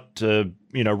I want to,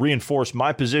 reinforce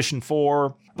my position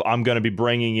for. I'm going to be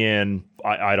bringing in,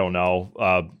 I don't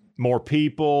know, more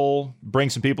people, bring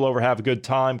some people over, have a good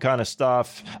time kind of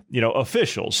stuff,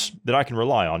 officials that I can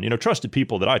rely on, trusted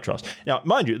people that I trust. Now,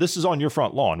 mind you, this is on your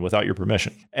front lawn without your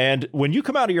permission. And when you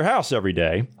come out of your house every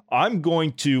day, I'm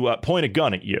going to point a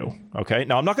gun at you. Okay.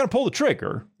 Now, I'm not going to pull the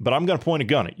trigger, but I'm going to point a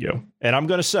gun at you. And I'm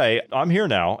going to say, I'm here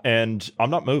now and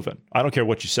I'm not moving. I don't care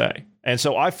what you say. And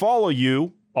so I follow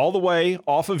you all the way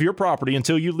off of your property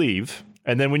until you leave.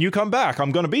 And then when you come back,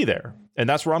 I'm going to be there. And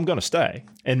that's where I'm going to stay.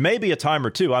 And maybe a time or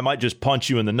two, I might just punch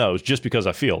you in the nose just because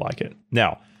I feel like it.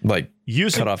 Now,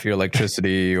 cut off your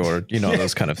electricity or,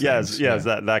 those kind of things. Yes,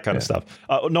 that kind of stuff.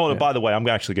 By the way, I'm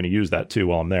actually going to use that too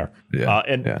while I'm there.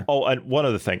 And one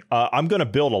other thing, I'm going to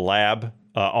build a lab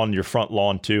on your front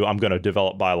lawn too. I'm going to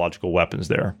develop biological weapons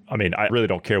there. I mean, I really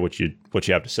don't care what you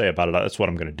have to say about it. That's what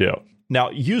I'm going to do. Now,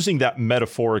 using that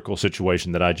metaphorical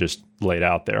situation that I just laid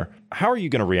out there, how are you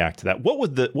going to react to that? What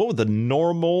would the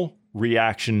normal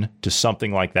reaction to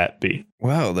something like that be?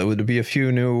 Well, there would be a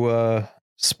few new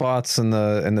spots in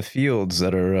the fields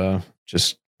that are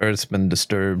just Earth's been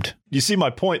disturbed. You see my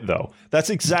point, though. That's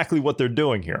exactly what they're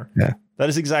doing here. Yeah. That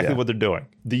is exactly what they're doing.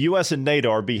 The U.S. and NATO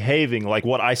are behaving like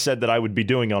what I said that I would be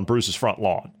doing on Bruce's front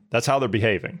lawn. That's how they're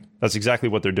behaving. That's exactly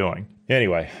what they're doing.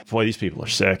 Anyway, boy, these people are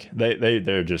sick.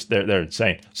 They're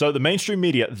insane. So the mainstream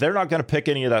media, they're not going to pick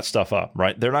any of that stuff up,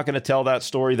 right? They're not going to tell that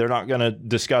story. They're not going to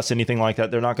discuss anything like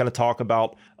that. They're not going to talk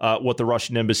about what the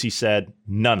Russian embassy said.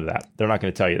 None of that. They're not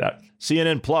going to tell you that.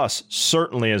 CNN Plus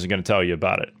certainly isn't going to tell you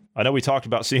about it. I know we talked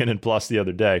about CNN Plus the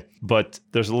other day, but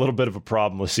there's a little bit of a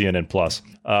problem with CNN Plus.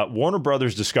 Warner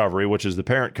Brothers Discovery, which is the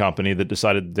parent company that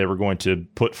decided they were going to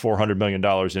put $400 million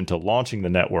into launching the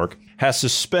network, has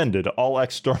suspended all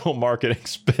external marketing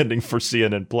spending for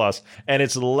CNN Plus, and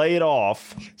it's laid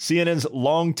off CNN's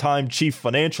longtime chief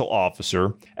financial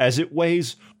officer as it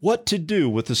weighs what to do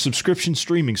with the subscription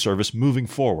streaming service moving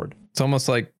forward. It's almost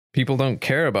like people don't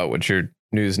care about what your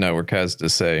news network has to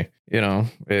say.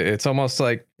 It's almost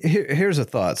like, here's a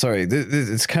thought. Sorry,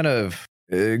 it's kind of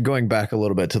going back a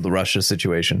little bit to the Russia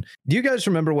situation. Do you guys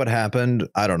remember what happened?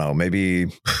 I don't know, maybe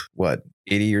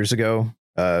 80 years ago?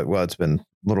 Well, it's been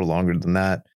a little longer than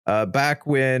that. Back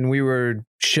when we were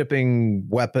shipping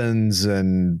weapons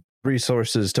and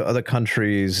resources to other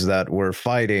countries that were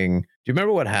fighting. Do you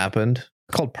remember what happened?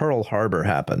 It's called Pearl Harbor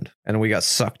happened, and we got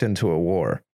sucked into a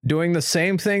war. Doing the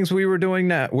same things we're doing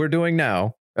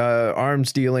now,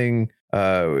 arms dealing,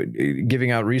 giving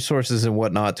out resources and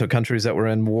whatnot to countries that were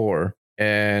in war.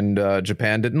 And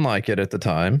Japan didn't like it at the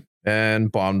time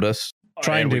and bombed us,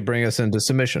 trying to bring us into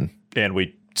submission. And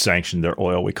we sanctioned their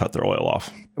oil, we cut their oil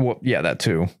off. Well, yeah, that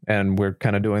too. And we're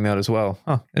kind of doing that as well.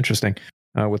 Huh, interesting.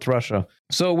 With Russia.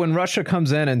 So when Russia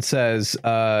comes in and says,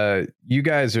 you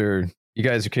guys are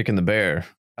kicking the bear,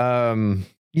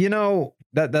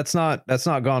 that's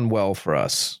not gone well for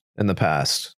us in the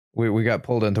past. We got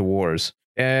pulled into wars.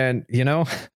 And,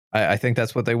 I think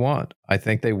that's what they want. I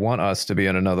think they want us to be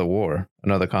in another war,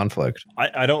 another conflict.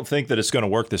 I don't think that it's going to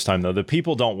work this time, though. The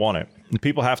people don't want it. The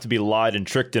people have to be lied and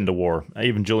tricked into war.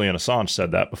 Even Julian Assange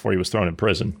said that before he was thrown in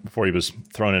prison, before he was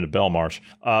thrown into Belmarsh.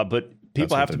 But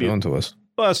people have to be doing to us.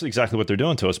 Well, that's exactly what they're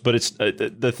doing to us. But it's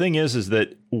the thing is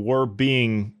that we're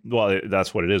being, well,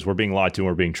 that's what it is. We're being lied to and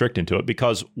we're being tricked into it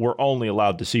because we're only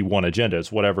allowed to see one agenda.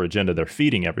 It's whatever agenda they're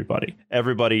feeding everybody.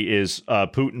 Everybody is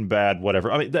Putin bad,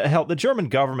 whatever. I mean, the German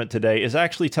government today is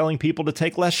actually telling people to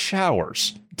take less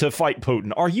showers to fight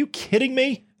Putin. Are you kidding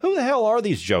me? Who the hell are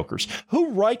these jokers? Who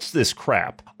writes this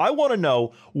crap? I want to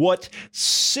know what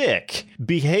sick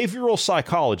behavioral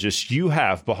psychologists you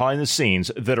have behind the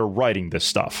scenes that are writing this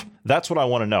stuff. That's what I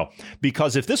want to know.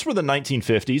 Because if this were the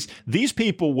 1950s, these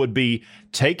people would be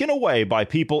taken away by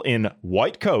people in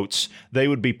white coats. They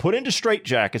would be put into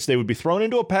straitjackets. They would be thrown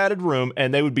into a padded room,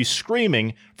 and they would be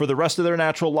screaming for the rest of their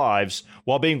natural lives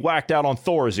while being whacked out on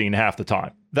Thorazine half the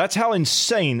time. That's how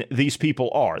insane these people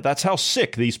are. That's how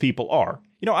sick these people are.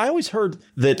 I always heard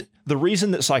that the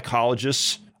reason that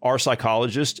psychologists are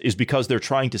psychologists is because they're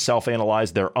trying to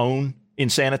self-analyze their own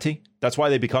insanity. That's why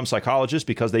they become psychologists,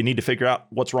 because they need to figure out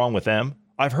what's wrong with them.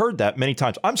 I've heard that many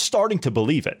times. I'm starting to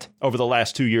believe it. Over the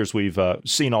last 2 years, we've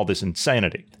seen all this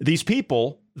insanity. These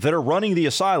people that are running the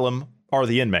asylum are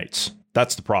the inmates.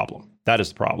 That's the problem. That is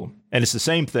the problem. And it's the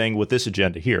same thing with this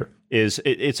agenda here.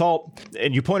 It's all,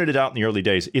 and you pointed it out in the early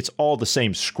days, it's all the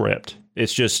same script.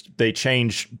 It's just they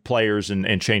change players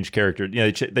and change character.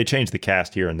 They change the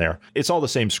cast here and there. It's all the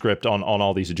same script on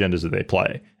all these agendas that they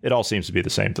play. It all seems to be the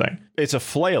same thing. It's a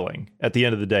flailing at the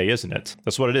end of the day, isn't it?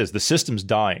 That's what it is. The system's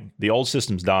dying. The old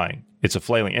system's dying. It's a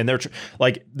flailing. And they're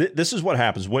this is what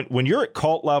happens when you're at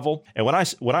cult level. And when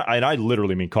I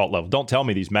literally mean cult level, don't tell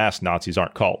me these mask Nazis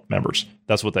aren't cult members.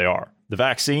 That's what they are. The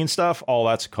vaccine stuff, all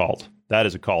that's a cult. That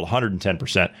is a cult,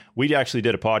 110%. We actually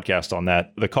did a podcast on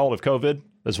that. The cult of COVID,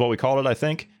 that's what we called it, I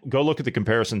think. Go look at the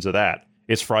comparisons of that.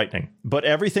 It's frightening. But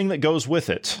everything that goes with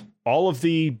it, all of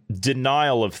the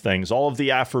denial of things, all of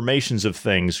the affirmations of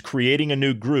things, creating a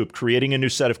new group, creating a new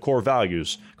set of core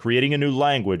values, creating a new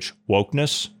language,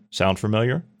 wokeness, sound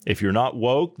familiar? If you're not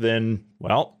woke, then,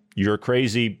 well, you're a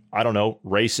crazy, I don't know,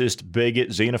 racist, bigot,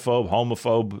 xenophobe,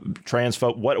 homophobe,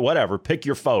 transphobe, whatever. Pick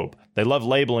your phobe. They love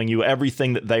labeling you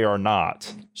everything that they are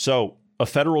not. So a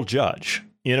federal judge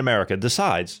in America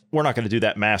decides we're not going to do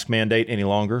that mask mandate any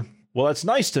longer. Well, it's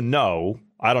nice to know,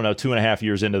 I don't know, 2.5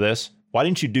 years into this. Why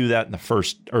didn't you do that in the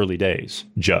first early days,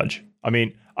 Judge? I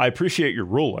mean, I appreciate your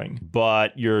ruling,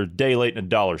 but you're a day late and a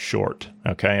dollar short,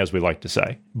 okay, as we like to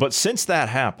say. But since that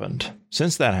happened,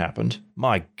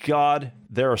 my God,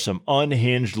 there are some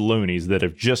unhinged loonies that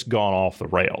have just gone off the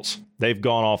rails. They've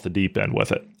gone off the deep end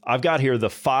with it. I've got here the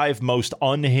 5 most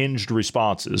unhinged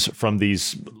responses from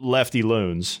these lefty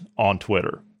loons on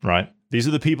Twitter, right? These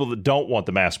are the people that don't want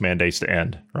the mask mandates to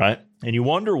end, right? And you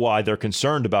wonder why they're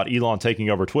concerned about Elon taking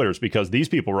over Twitter. It's because these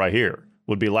people right here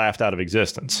would be laughed out of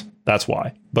existence. That's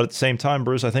why. But at the same time,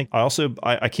 Bruce, I think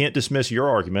I can't dismiss your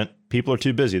argument. People are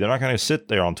too busy. They're not going to sit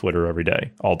there on Twitter every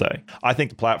day, all day. I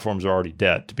think the platforms are already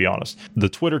dead, to be honest. The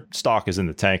Twitter stock is in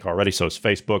the tank already, so is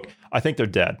Facebook. I think they're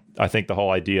dead. I think the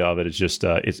whole idea of it is just,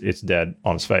 it's dead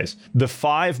on its face. The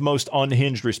 5 most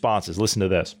unhinged responses, listen to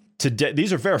this. Today,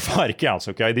 these are verified accounts,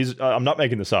 okay? I'm not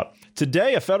making this up.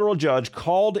 Today, a federal judge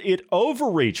called it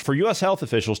overreach for U.S. health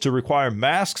officials to require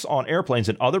masks on airplanes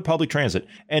and other public transit.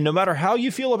 And no matter how you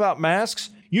feel about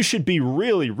masks, you should be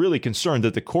really, really concerned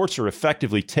that the courts are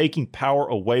effectively taking power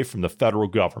away from the federal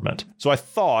government. So I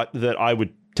thought that I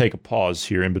would take a pause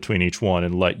here in between each one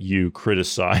and let you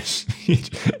criticize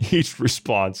each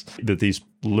response that these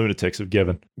lunatics have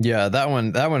given. Yeah, that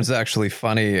one's actually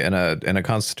funny in a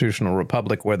constitutional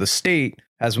republic where the state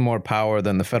has more power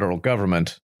than the federal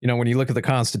government. When you look at the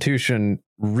Constitution,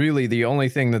 really the only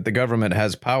thing that the government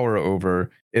has power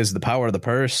over is the power of the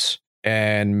purse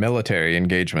and military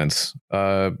engagements,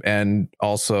 and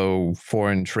also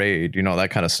foreign trade, that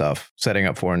kind of stuff, setting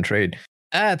up foreign trade.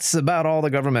 That's about all the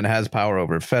government has power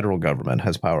over. Federal government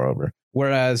has power over.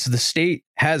 Whereas the state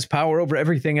has power over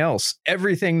everything else.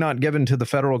 Everything not given to the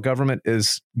federal government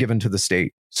is given to the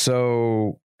state.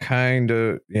 So kind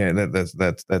of, yeah,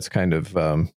 that's kind of,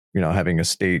 having a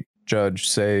state judge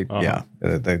say,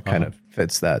 that kind of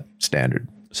fits that standard.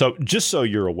 So just so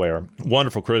you're aware,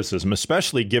 wonderful criticism,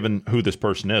 especially given who this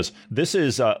person is. This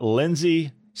is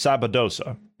Lindsay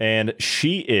Sabadosa, and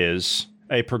she is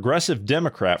a progressive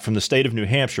Democrat from the state of New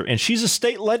Hampshire, and she's a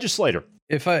state legislator.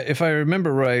 If I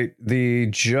remember right, the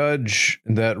judge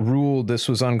that ruled this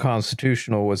was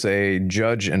unconstitutional was a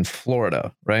judge in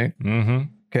Florida, right? Mm-hmm.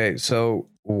 Okay, so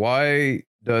why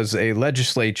does a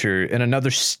legislature in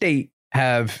another state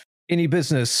have any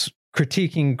business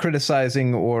critiquing,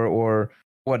 criticizing, or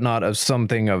whatnot of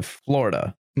something of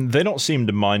Florida? They don't seem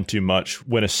to mind too much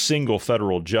when a single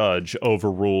federal judge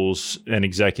overrules an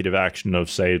executive action of,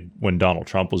 say, when Donald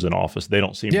Trump was in office. They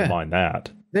don't seem to mind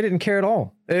that. They didn't care at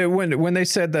all. When they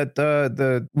said that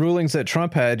the rulings that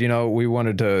Trump had, we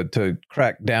wanted to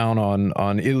crack down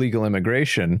on illegal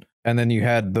immigration, and then you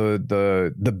had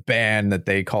the ban that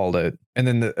they called it, and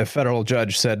then a federal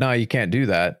judge said, no, you can't do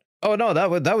that. Oh no,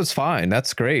 that was fine.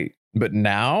 That's great. But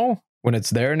now, when it's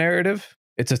their narrative,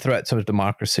 it's a threat to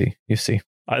democracy. You see.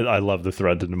 I love the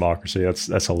threat to democracy.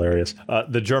 That's hilarious.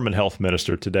 The German health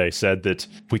minister today said that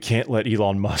we can't let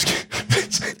Elon Musk.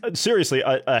 Seriously,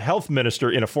 a health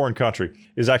minister in a foreign country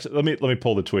is actually. Let me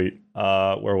pull the tweet.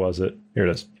 Where was it? Here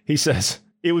it is. He says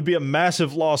it would be a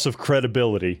massive loss of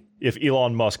credibility if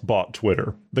Elon Musk bought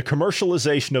Twitter. The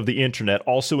commercialization of the internet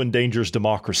also endangers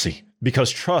democracy because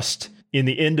trust in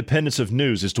the independence of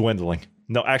news is dwindling.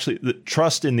 No, actually, the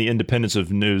trust in the independence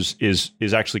of news is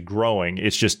actually growing.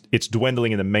 It's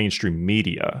dwindling in the mainstream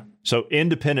media. So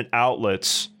independent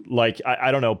outlets, like,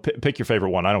 I don't know, pick your favorite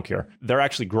one. I don't care. They're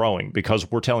actually growing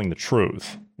because we're telling the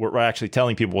truth. We're actually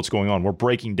telling people what's going on. We're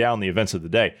breaking down the events of the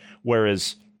day.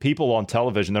 Whereas people on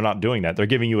television, they're not doing that. They're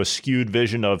giving you a skewed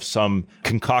vision of some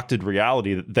concocted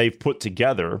reality that they've put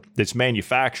together that's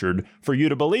manufactured for you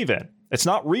to believe in. It's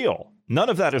not real. None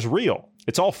of that is real.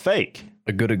 It's all fake.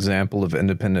 A good example of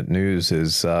independent news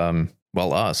is,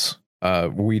 us.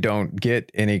 We don't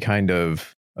get any kind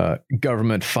of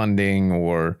government funding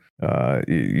or,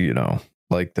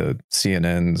 like the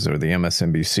CNNs or the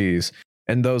MSNBCs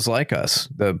and those like us,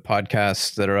 the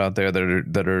podcasts that are out there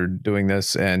that are doing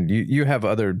this. And you have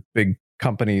other big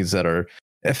companies that are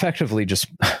effectively just,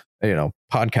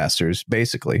 podcasters,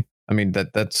 basically. I mean,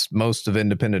 that's most of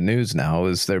independent news now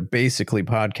is they're basically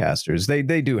podcasters.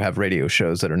 They do have radio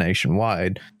shows that are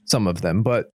nationwide, some of them,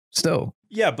 but still.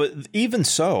 Yeah, but even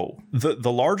so,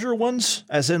 the larger ones,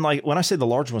 as in like when I say the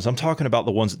larger ones, I'm talking about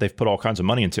the ones that they've put all kinds of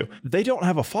money into. They don't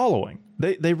have a following.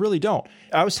 They really don't.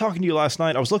 I was talking to you last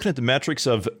night. I was looking at the metrics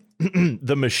of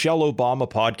the Michelle Obama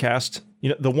podcast,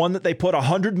 the one that they put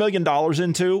 $100 million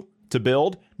into to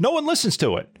build. No one listens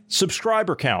to it.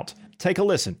 Subscriber count. Take a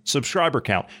listen. Subscriber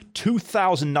count,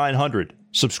 2,900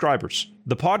 subscribers.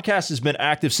 The podcast has been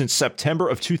active since September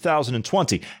of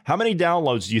 2020. How many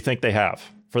downloads do you think they have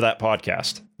for that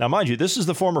podcast? Now, mind you, this is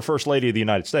the former First Lady of the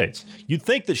United States. You'd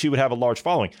think that she would have a large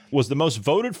following. Was the most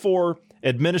voted for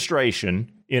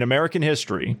administration in American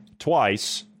history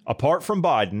twice, apart from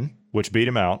Biden, which beat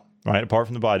him out, right? Apart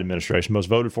from the Biden administration, most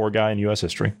voted for guy in U.S.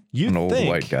 history. An old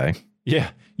white guy.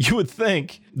 Yeah. You would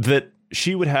think that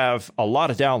she would have a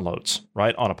lot of downloads,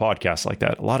 right, on a podcast like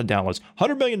that. A lot of downloads.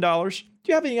 $100 million. Do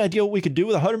you have any idea what we could do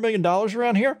with $100 million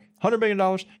around here? $100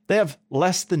 million. They have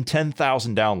less than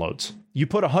 10,000 downloads. You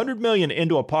put $100 million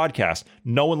into a podcast,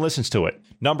 no one listens to it.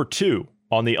 Number 2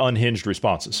 on the unhinged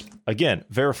responses. Again,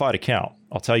 verified account.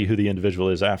 I'll tell you who the individual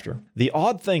is after. The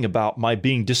odd thing about my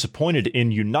being disappointed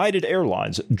in United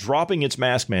Airlines dropping its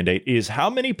mask mandate is how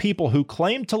many people who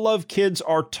claim to love kids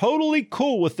are totally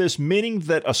cool with this, meaning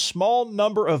that a small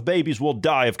number of babies will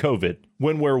die of COVID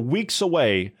when we're weeks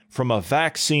away from a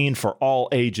vaccine for all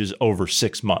ages over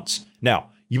 6 months. Now,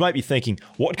 you might be thinking,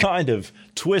 what kind of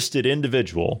twisted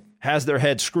individual has their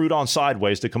head screwed on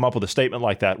sideways to come up with a statement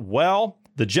like that? Well,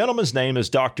 the gentleman's name is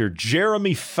Dr.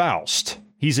 Jeremy Faust.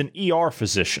 He's an ER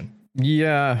physician.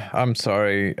 Yeah, I'm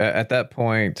sorry. At that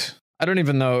point, I don't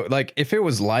even know. Like, if it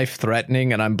was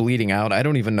life-threatening and I'm bleeding out, I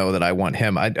don't even know that I want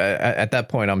him. At that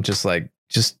point, I'm just like,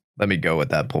 just let me go at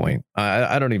that point.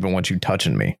 I don't even want you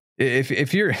touching me.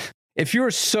 If you're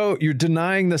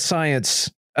denying the science,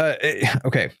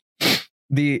 okay.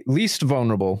 The least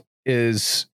vulnerable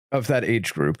is of that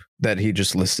age group that he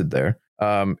just listed there.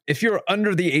 If you're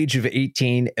under the age of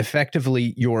 18,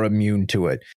 effectively, you're immune to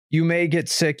it. You may get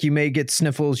sick, you may get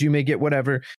sniffles, you may get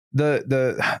whatever.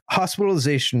 The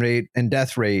hospitalization rate and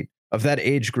death rate of that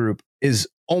age group is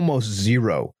almost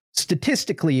zero.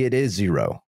 Statistically, it is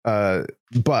zero.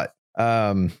 But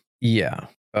if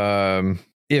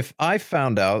I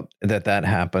found out that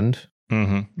happened.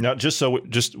 Mm-hmm. Now,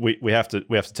 we have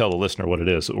to tell the listener what it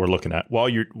is that we're looking at. While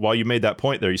you made that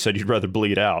point there, you said you'd rather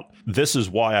bleed out. This is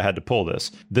why I had to pull this.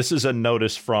 This is a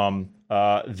notice from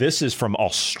this is from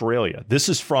Australia. This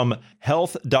is from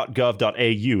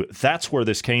health.gov.au. That's where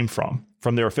this came from.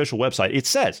 from their official website. It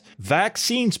says,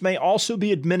 vaccines may also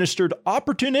be administered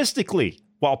opportunistically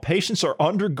while patients are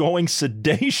undergoing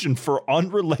sedation for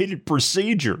unrelated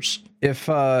procedures. If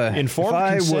I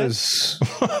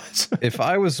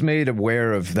was made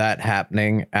aware of that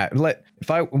happening,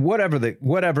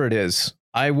 whatever it is,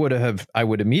 I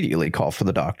would immediately call for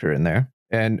the doctor in there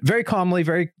and very calmly,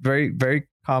 very, very, very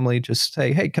calmly just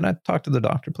say, hey, can I talk to the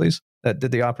doctor, please, that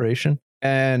did the operation?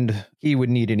 And he would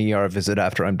need an ER visit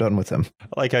after I'm done with him. I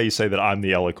like how you say that I'm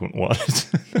the eloquent one.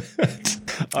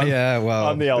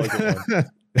 I'm the eloquent one.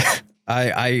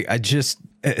 I just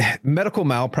medical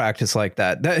malpractice like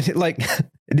that like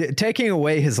taking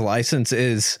away his license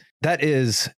is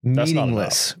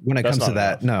meaningless when it comes to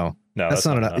that. No, that's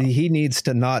not enough. He needs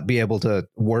to not be able to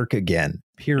work again.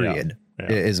 Period. Yeah.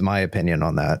 Is my opinion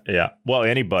on that. Yeah. Well,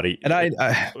 anybody, and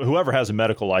whoever has a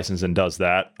medical license and does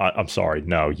that, I'm sorry.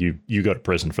 No, you go to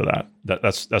prison for that.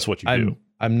 That's what you do.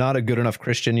 I'm not a good enough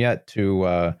Christian yet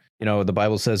to, the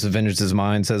Bible says, vengeance is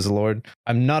mine, says the Lord.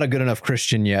 I'm not a good enough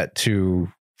Christian yet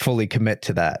to fully commit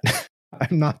to that.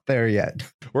 I'm not there yet.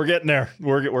 We're getting there.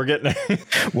 We're getting there.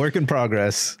 Work in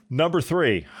progress. Number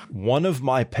 3, one of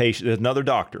my patients, another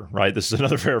doctor, right? This is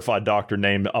another verified doctor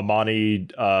named Amani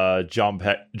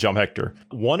Jamhector.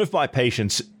 One of my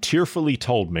patients tearfully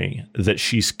told me that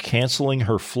she's canceling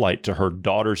her flight to her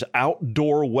daughter's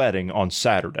outdoor wedding on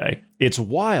Saturday. It's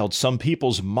wild. Some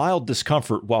people's mild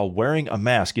discomfort while wearing a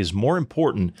mask is more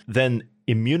important than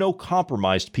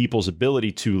immunocompromised people's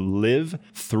ability to live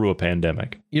through a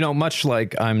pandemic. Much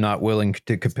like I'm not willing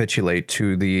to capitulate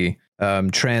to the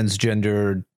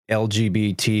transgender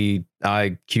LGBTIQ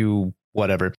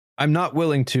whatever. I'm not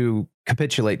willing to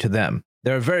capitulate to them.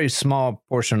 They're a very small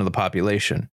portion of the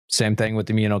population. Same thing with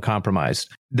immunocompromised.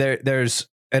 There's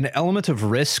an element of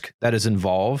risk that is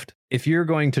involved. If you're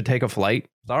going to take a flight,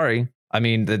 sorry. I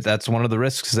mean, that's one of the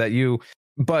risks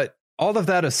but all of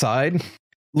that aside,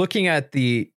 looking at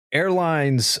the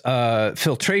airlines'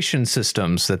 filtration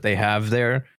systems that they have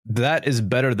there, that is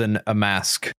better than a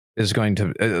mask is going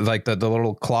to, like the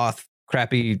little cloth,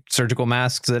 crappy surgical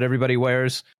masks that everybody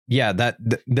wears. Yeah,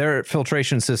 their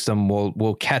filtration system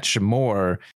will catch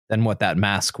more than what that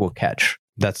mask will catch.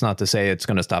 That's not to say it's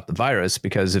going to stop the virus,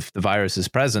 because if the virus is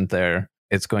present there,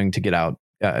 it's going to get out.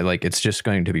 It's just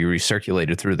going to be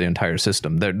recirculated through the entire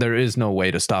system. There is no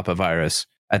way to stop a virus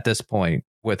at this point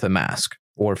with a mask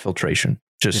or filtration.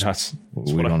 We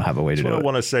don't have a way to do it. I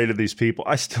want to say to these people,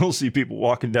 I still see people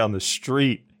walking down the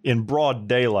street in broad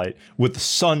daylight with the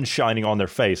sun shining on their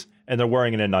face, and they're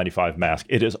wearing an N95 mask.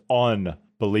 It is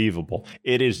unbelievable.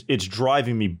 It's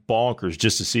driving me bonkers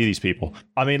just to see these people.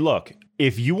 I mean, look,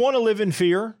 if you want to live in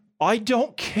fear, I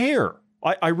don't care.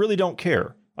 I really don't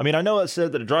care. I mean, I know it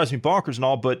said that it drives me bonkers and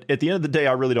all, but at the end of the day,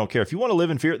 I really don't care. If you want to live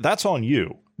in fear, that's on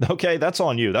you. Okay, that's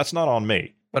on you. That's not on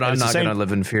me. But I'm not going to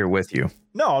live in fear with you.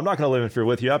 No, I'm not going to live in fear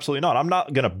with you. Absolutely not. I'm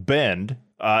not going to bend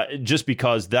just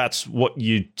because that's what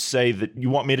you say that you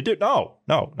want me to do. No,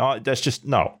 that's just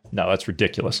no, that's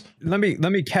ridiculous. Let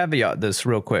me caveat this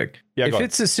real quick. Yeah, if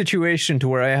it's a situation to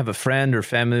where I have a friend or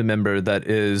family member that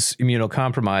is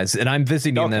immunocompromised and I'm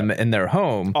visiting them in their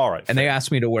home, all right, and they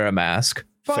ask me to wear a mask,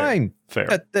 fine.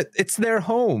 Fair. It's their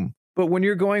home. But when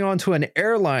you're going onto an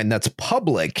airline that's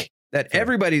public, that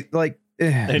everybody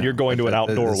and you're going to an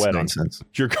outdoor wedding. Nonsense.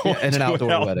 You're going to an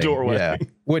outdoor wedding. Yeah.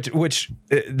 Which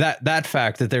that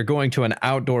fact that they're going to an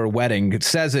outdoor wedding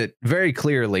says it very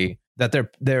clearly that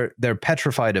they're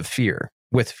petrified of fear.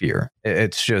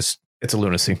 It's a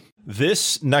lunacy.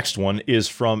 This next one is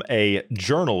from a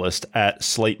journalist at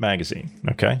Slate Magazine.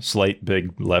 Okay, Slate,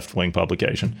 big left-wing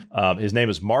publication. His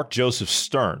name is Mark Joseph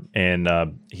Stern, and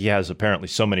he has apparently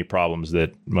so many problems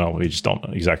that, well, we just don't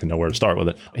exactly know where to start with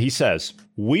it. He says,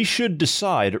 we should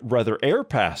decide whether air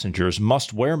passengers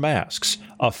must wear masks.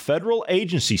 A federal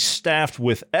agency staffed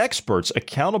with experts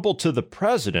accountable to the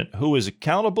president, who is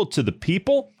accountable to the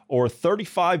people, or a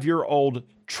 35-year-old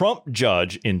Trump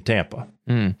judge in Tampa.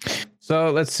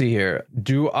 So let's see here.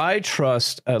 Do I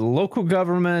trust a local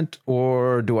government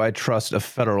or do I trust a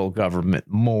federal government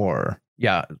more?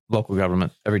 Yeah, local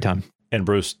government every time. And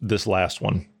Bruce, this last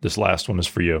one is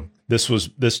for you.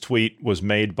 This tweet was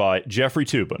made by Jeffrey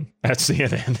Toobin at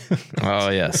CNN. Oh,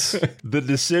 yes. The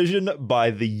decision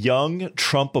by the young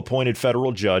Trump-appointed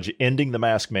federal judge ending the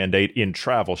mask mandate in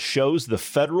travel shows the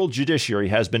federal judiciary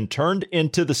has been turned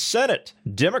into the Senate.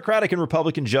 Democratic and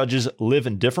Republican judges live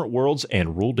in different worlds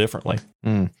and rule differently.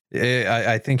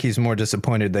 I think he's more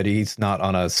disappointed that he's not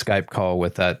on a Skype call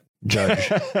with that judge.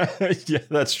 Yeah,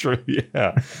 that's true.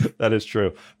 Yeah, that is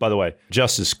true. By the way,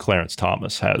 Justice Clarence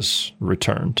Thomas has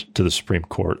returned to the Supreme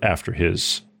Court after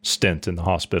his stint in the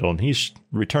hospital, and he's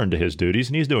returned to his duties,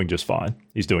 and he's doing just fine.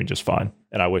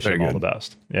 And I wish him all the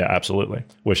best. Yeah, absolutely.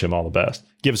 Wish him all the best.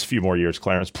 Give us a few more years,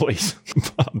 Clarence, please.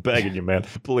 I'm begging you, man.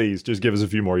 Please, just give us a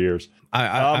few more years.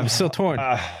 I'm still torn.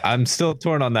 I'm still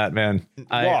torn on that, man.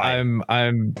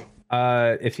 I'm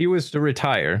if he was to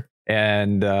retire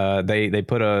and they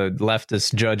put a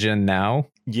leftist judge in now.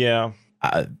 Yeah.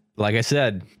 Like I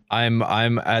said, I'm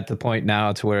at the point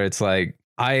now to where it's like,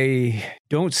 I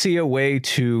don't see a way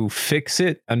to fix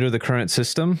it under the current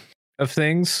system of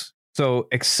things. So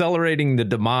accelerating the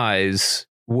demise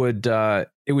would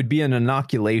be an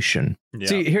inoculation. Yeah.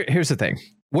 See, here's the thing.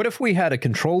 What if we had a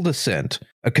controlled ascent,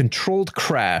 a controlled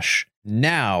crash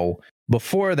now,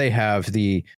 before they have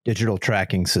the digital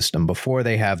tracking system, before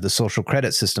they have the social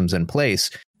credit systems in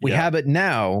place? We have it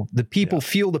now. The people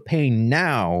feel the pain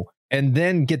now, and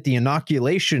then get the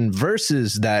inoculation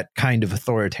versus that kind of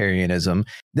authoritarianism.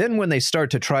 Then when they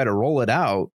start to try to roll it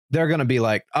out, they're going to be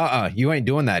like, you ain't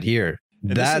doing that here.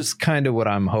 And that's kind of what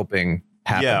I'm hoping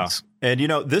happens. Yeah. And,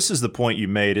 this is the point you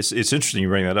made. It's interesting you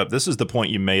bring that up. This is the point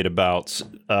you made about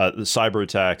the cyber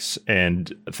attacks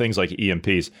and things like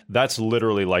EMPs. That's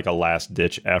literally like a last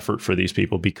ditch effort for these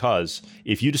people, because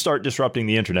if you start disrupting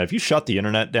the internet, if you shut the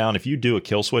internet down, if you do a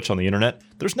kill switch on the internet,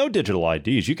 there's no digital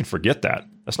IDs. You can forget that.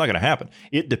 That's not going to happen.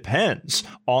 It depends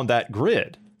on that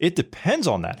grid. It depends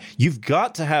on that. You've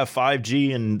got to have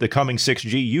 5G and the coming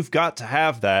 6G. You've got to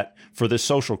have that for this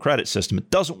social credit system.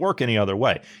 It doesn't work any other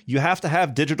way. You have to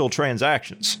have digital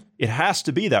transactions. It has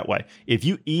to be that way. If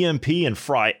you EMP and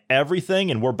fry everything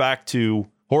and we're back to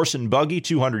horse and buggy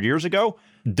 200 years ago,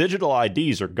 digital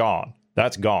IDs are gone.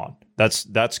 That's gone.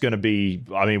 That's going to be,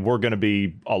 we're going to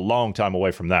be a long time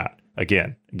away from that.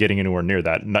 Again, getting anywhere near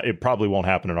that. It probably won't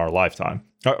happen in our lifetime.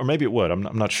 Or maybe it would. I'm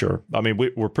not sure.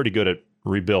 We're pretty good at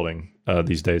rebuilding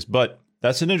these days, but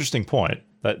that's an interesting point.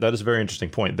 That is a very interesting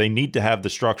point. They need to have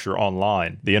the structure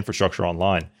online, the infrastructure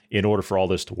online, in order for all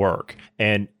this to work.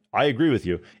 And I agree with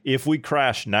you. If we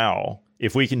crash now,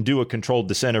 if we can do a controlled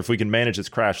descent, or if we can manage this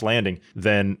crash landing,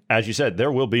 then, as you said,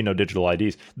 there will be no digital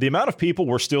IDs. The amount of people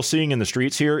we're still seeing in the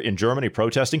streets here in Germany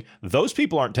protesting, those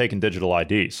people aren't taking digital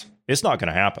IDs. It's not going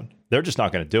to happen. They're just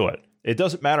not going to do it. It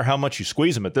doesn't matter how much you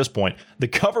squeeze them at this point. The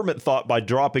government thought by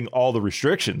dropping all the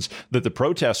restrictions that the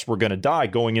protests were going to die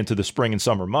going into the spring and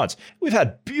summer months. We've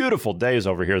had beautiful days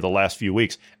over here the last few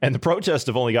weeks, and the protests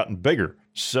have only gotten bigger.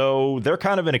 So they're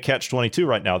kind of in a catch-22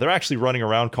 right now. They're actually running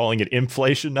around calling it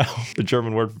inflation now. The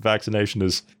German word for vaccination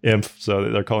is impf, so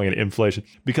they're calling it inflation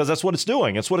because that's what it's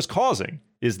doing. That's what it's causing,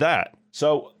 is that.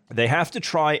 So they have to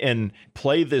try and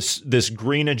play this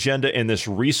green agenda and this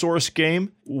resource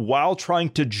game while trying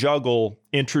to juggle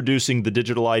introducing the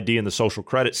digital ID and the social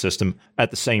credit system at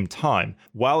the same time,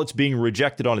 while it's being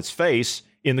rejected on its face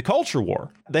in the culture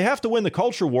war. They have to win the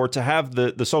culture war to have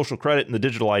the social credit and the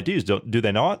digital IDs, do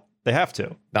they not? They have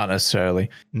to. Not necessarily.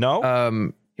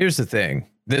 No? Here's the thing.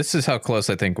 This is how close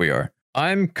I think we are.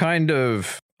 I'm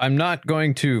not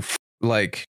going to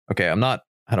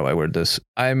how do I word this?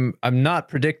 I'm not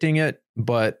predicting it,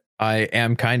 but I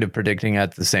am kind of predicting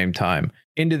at the same time.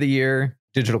 End of the year,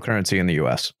 digital currency in the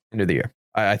US. End of the year.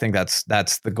 I think that's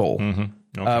the goal.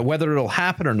 Mm-hmm. Okay. Whether it'll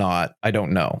happen or not, I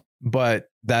don't know. But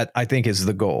that, I think, is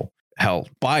the goal. Hell,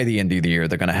 by the end of the year,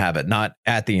 they're going to have it, not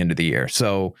at the end of the year.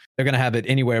 So they're going to have it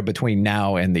anywhere between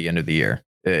now and the end of the year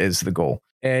is the goal.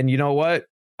 And you know what?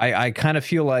 I kind of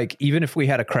feel like even if we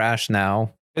had a crash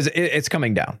now, it's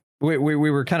coming down. We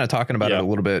were kind of talking about it a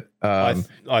little bit. I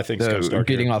think it's going to start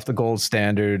getting off the gold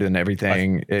standard and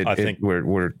everything. I think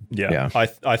when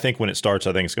it starts,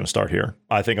 I think it's going to start here.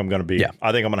 I think I'm going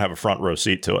to have a front row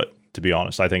seat to it. To be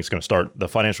honest, I think it's going to start the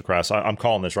financial crash. I'm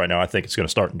calling this right now. I think it's going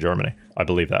to start in Germany. I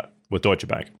believe that with Deutsche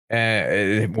Bank.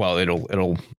 Well,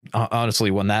 it'll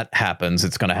honestly, when that happens,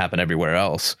 it's going to happen everywhere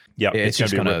else. Yeah, it's going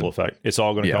to be a ripple effect. It's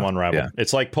all going to come unraveled. Yeah.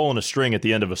 It's like pulling a string at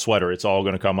the end of a sweater. It's all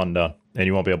going to come undone, and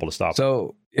you won't be able to stop it.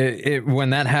 So when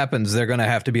that happens, they're going to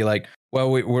have to be like, well,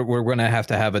 we're going to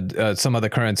have some other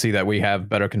currency that we have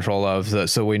better control of,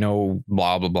 so we know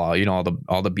blah blah blah. You know,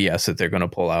 all the BS that they're going to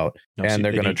pull out, and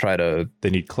they're going to try to. They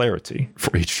need clarity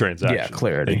for each transaction. Yeah,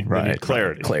 clarity. They need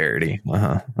clarity. Clarity.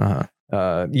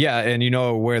 Yeah, and you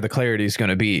know where the clarity is going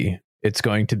to be. It's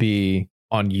going to be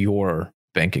on your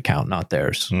bank account, not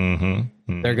theirs. Mm-hmm.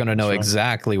 Mm-hmm. They're going to know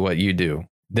exactly what you do.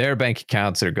 Their bank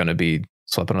accounts are going to be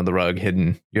swept under the rug,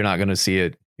 hidden. You're not going to see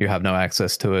it. You have no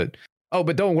access to it. Oh,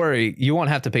 but don't worry. You won't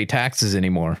have to pay taxes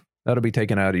anymore. That'll be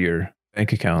taken out of your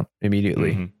bank account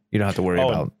immediately. Mm-hmm. You don't have to worry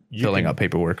about filling out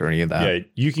paperwork or any of that. Yeah,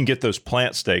 you can get those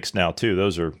plant steaks now too.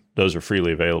 Those are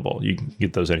freely available. You can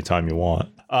get those anytime you want.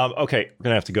 Okay, we're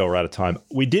gonna have to go. We're out of time.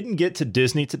 We didn't get to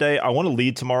Disney today. I want to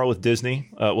lead tomorrow with Disney.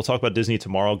 We'll talk about Disney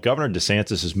tomorrow. Governor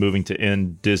DeSantis is moving to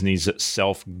end Disney's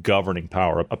self-governing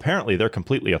power. Apparently, they're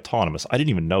completely autonomous. I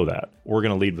didn't even know that. We're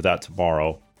gonna lead with that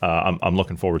tomorrow. I'm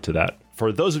looking forward to that.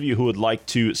 For those of you who would like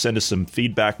to send us some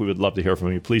feedback, we would love to hear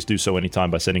from you. Please do so anytime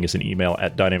by sending us an email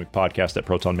at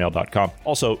dynamicpodcast@protonmail.com.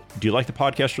 Also, do you like the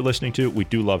podcast you're listening to? We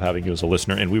do love having you as a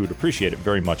listener, and we would appreciate it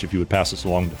very much if you would pass us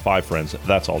along to 5 friends.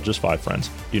 That's all, just 5 friends.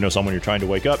 Do you know someone you're trying to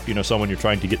wake up? Do you know someone you're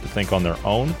trying to get to think on their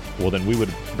own? Well, then we would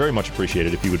very much appreciate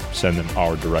it if you would send them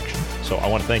our direction. So I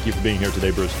want to thank you for being here today,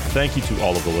 Bruce. Thank you to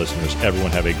all of the listeners. Everyone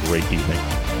have a great evening.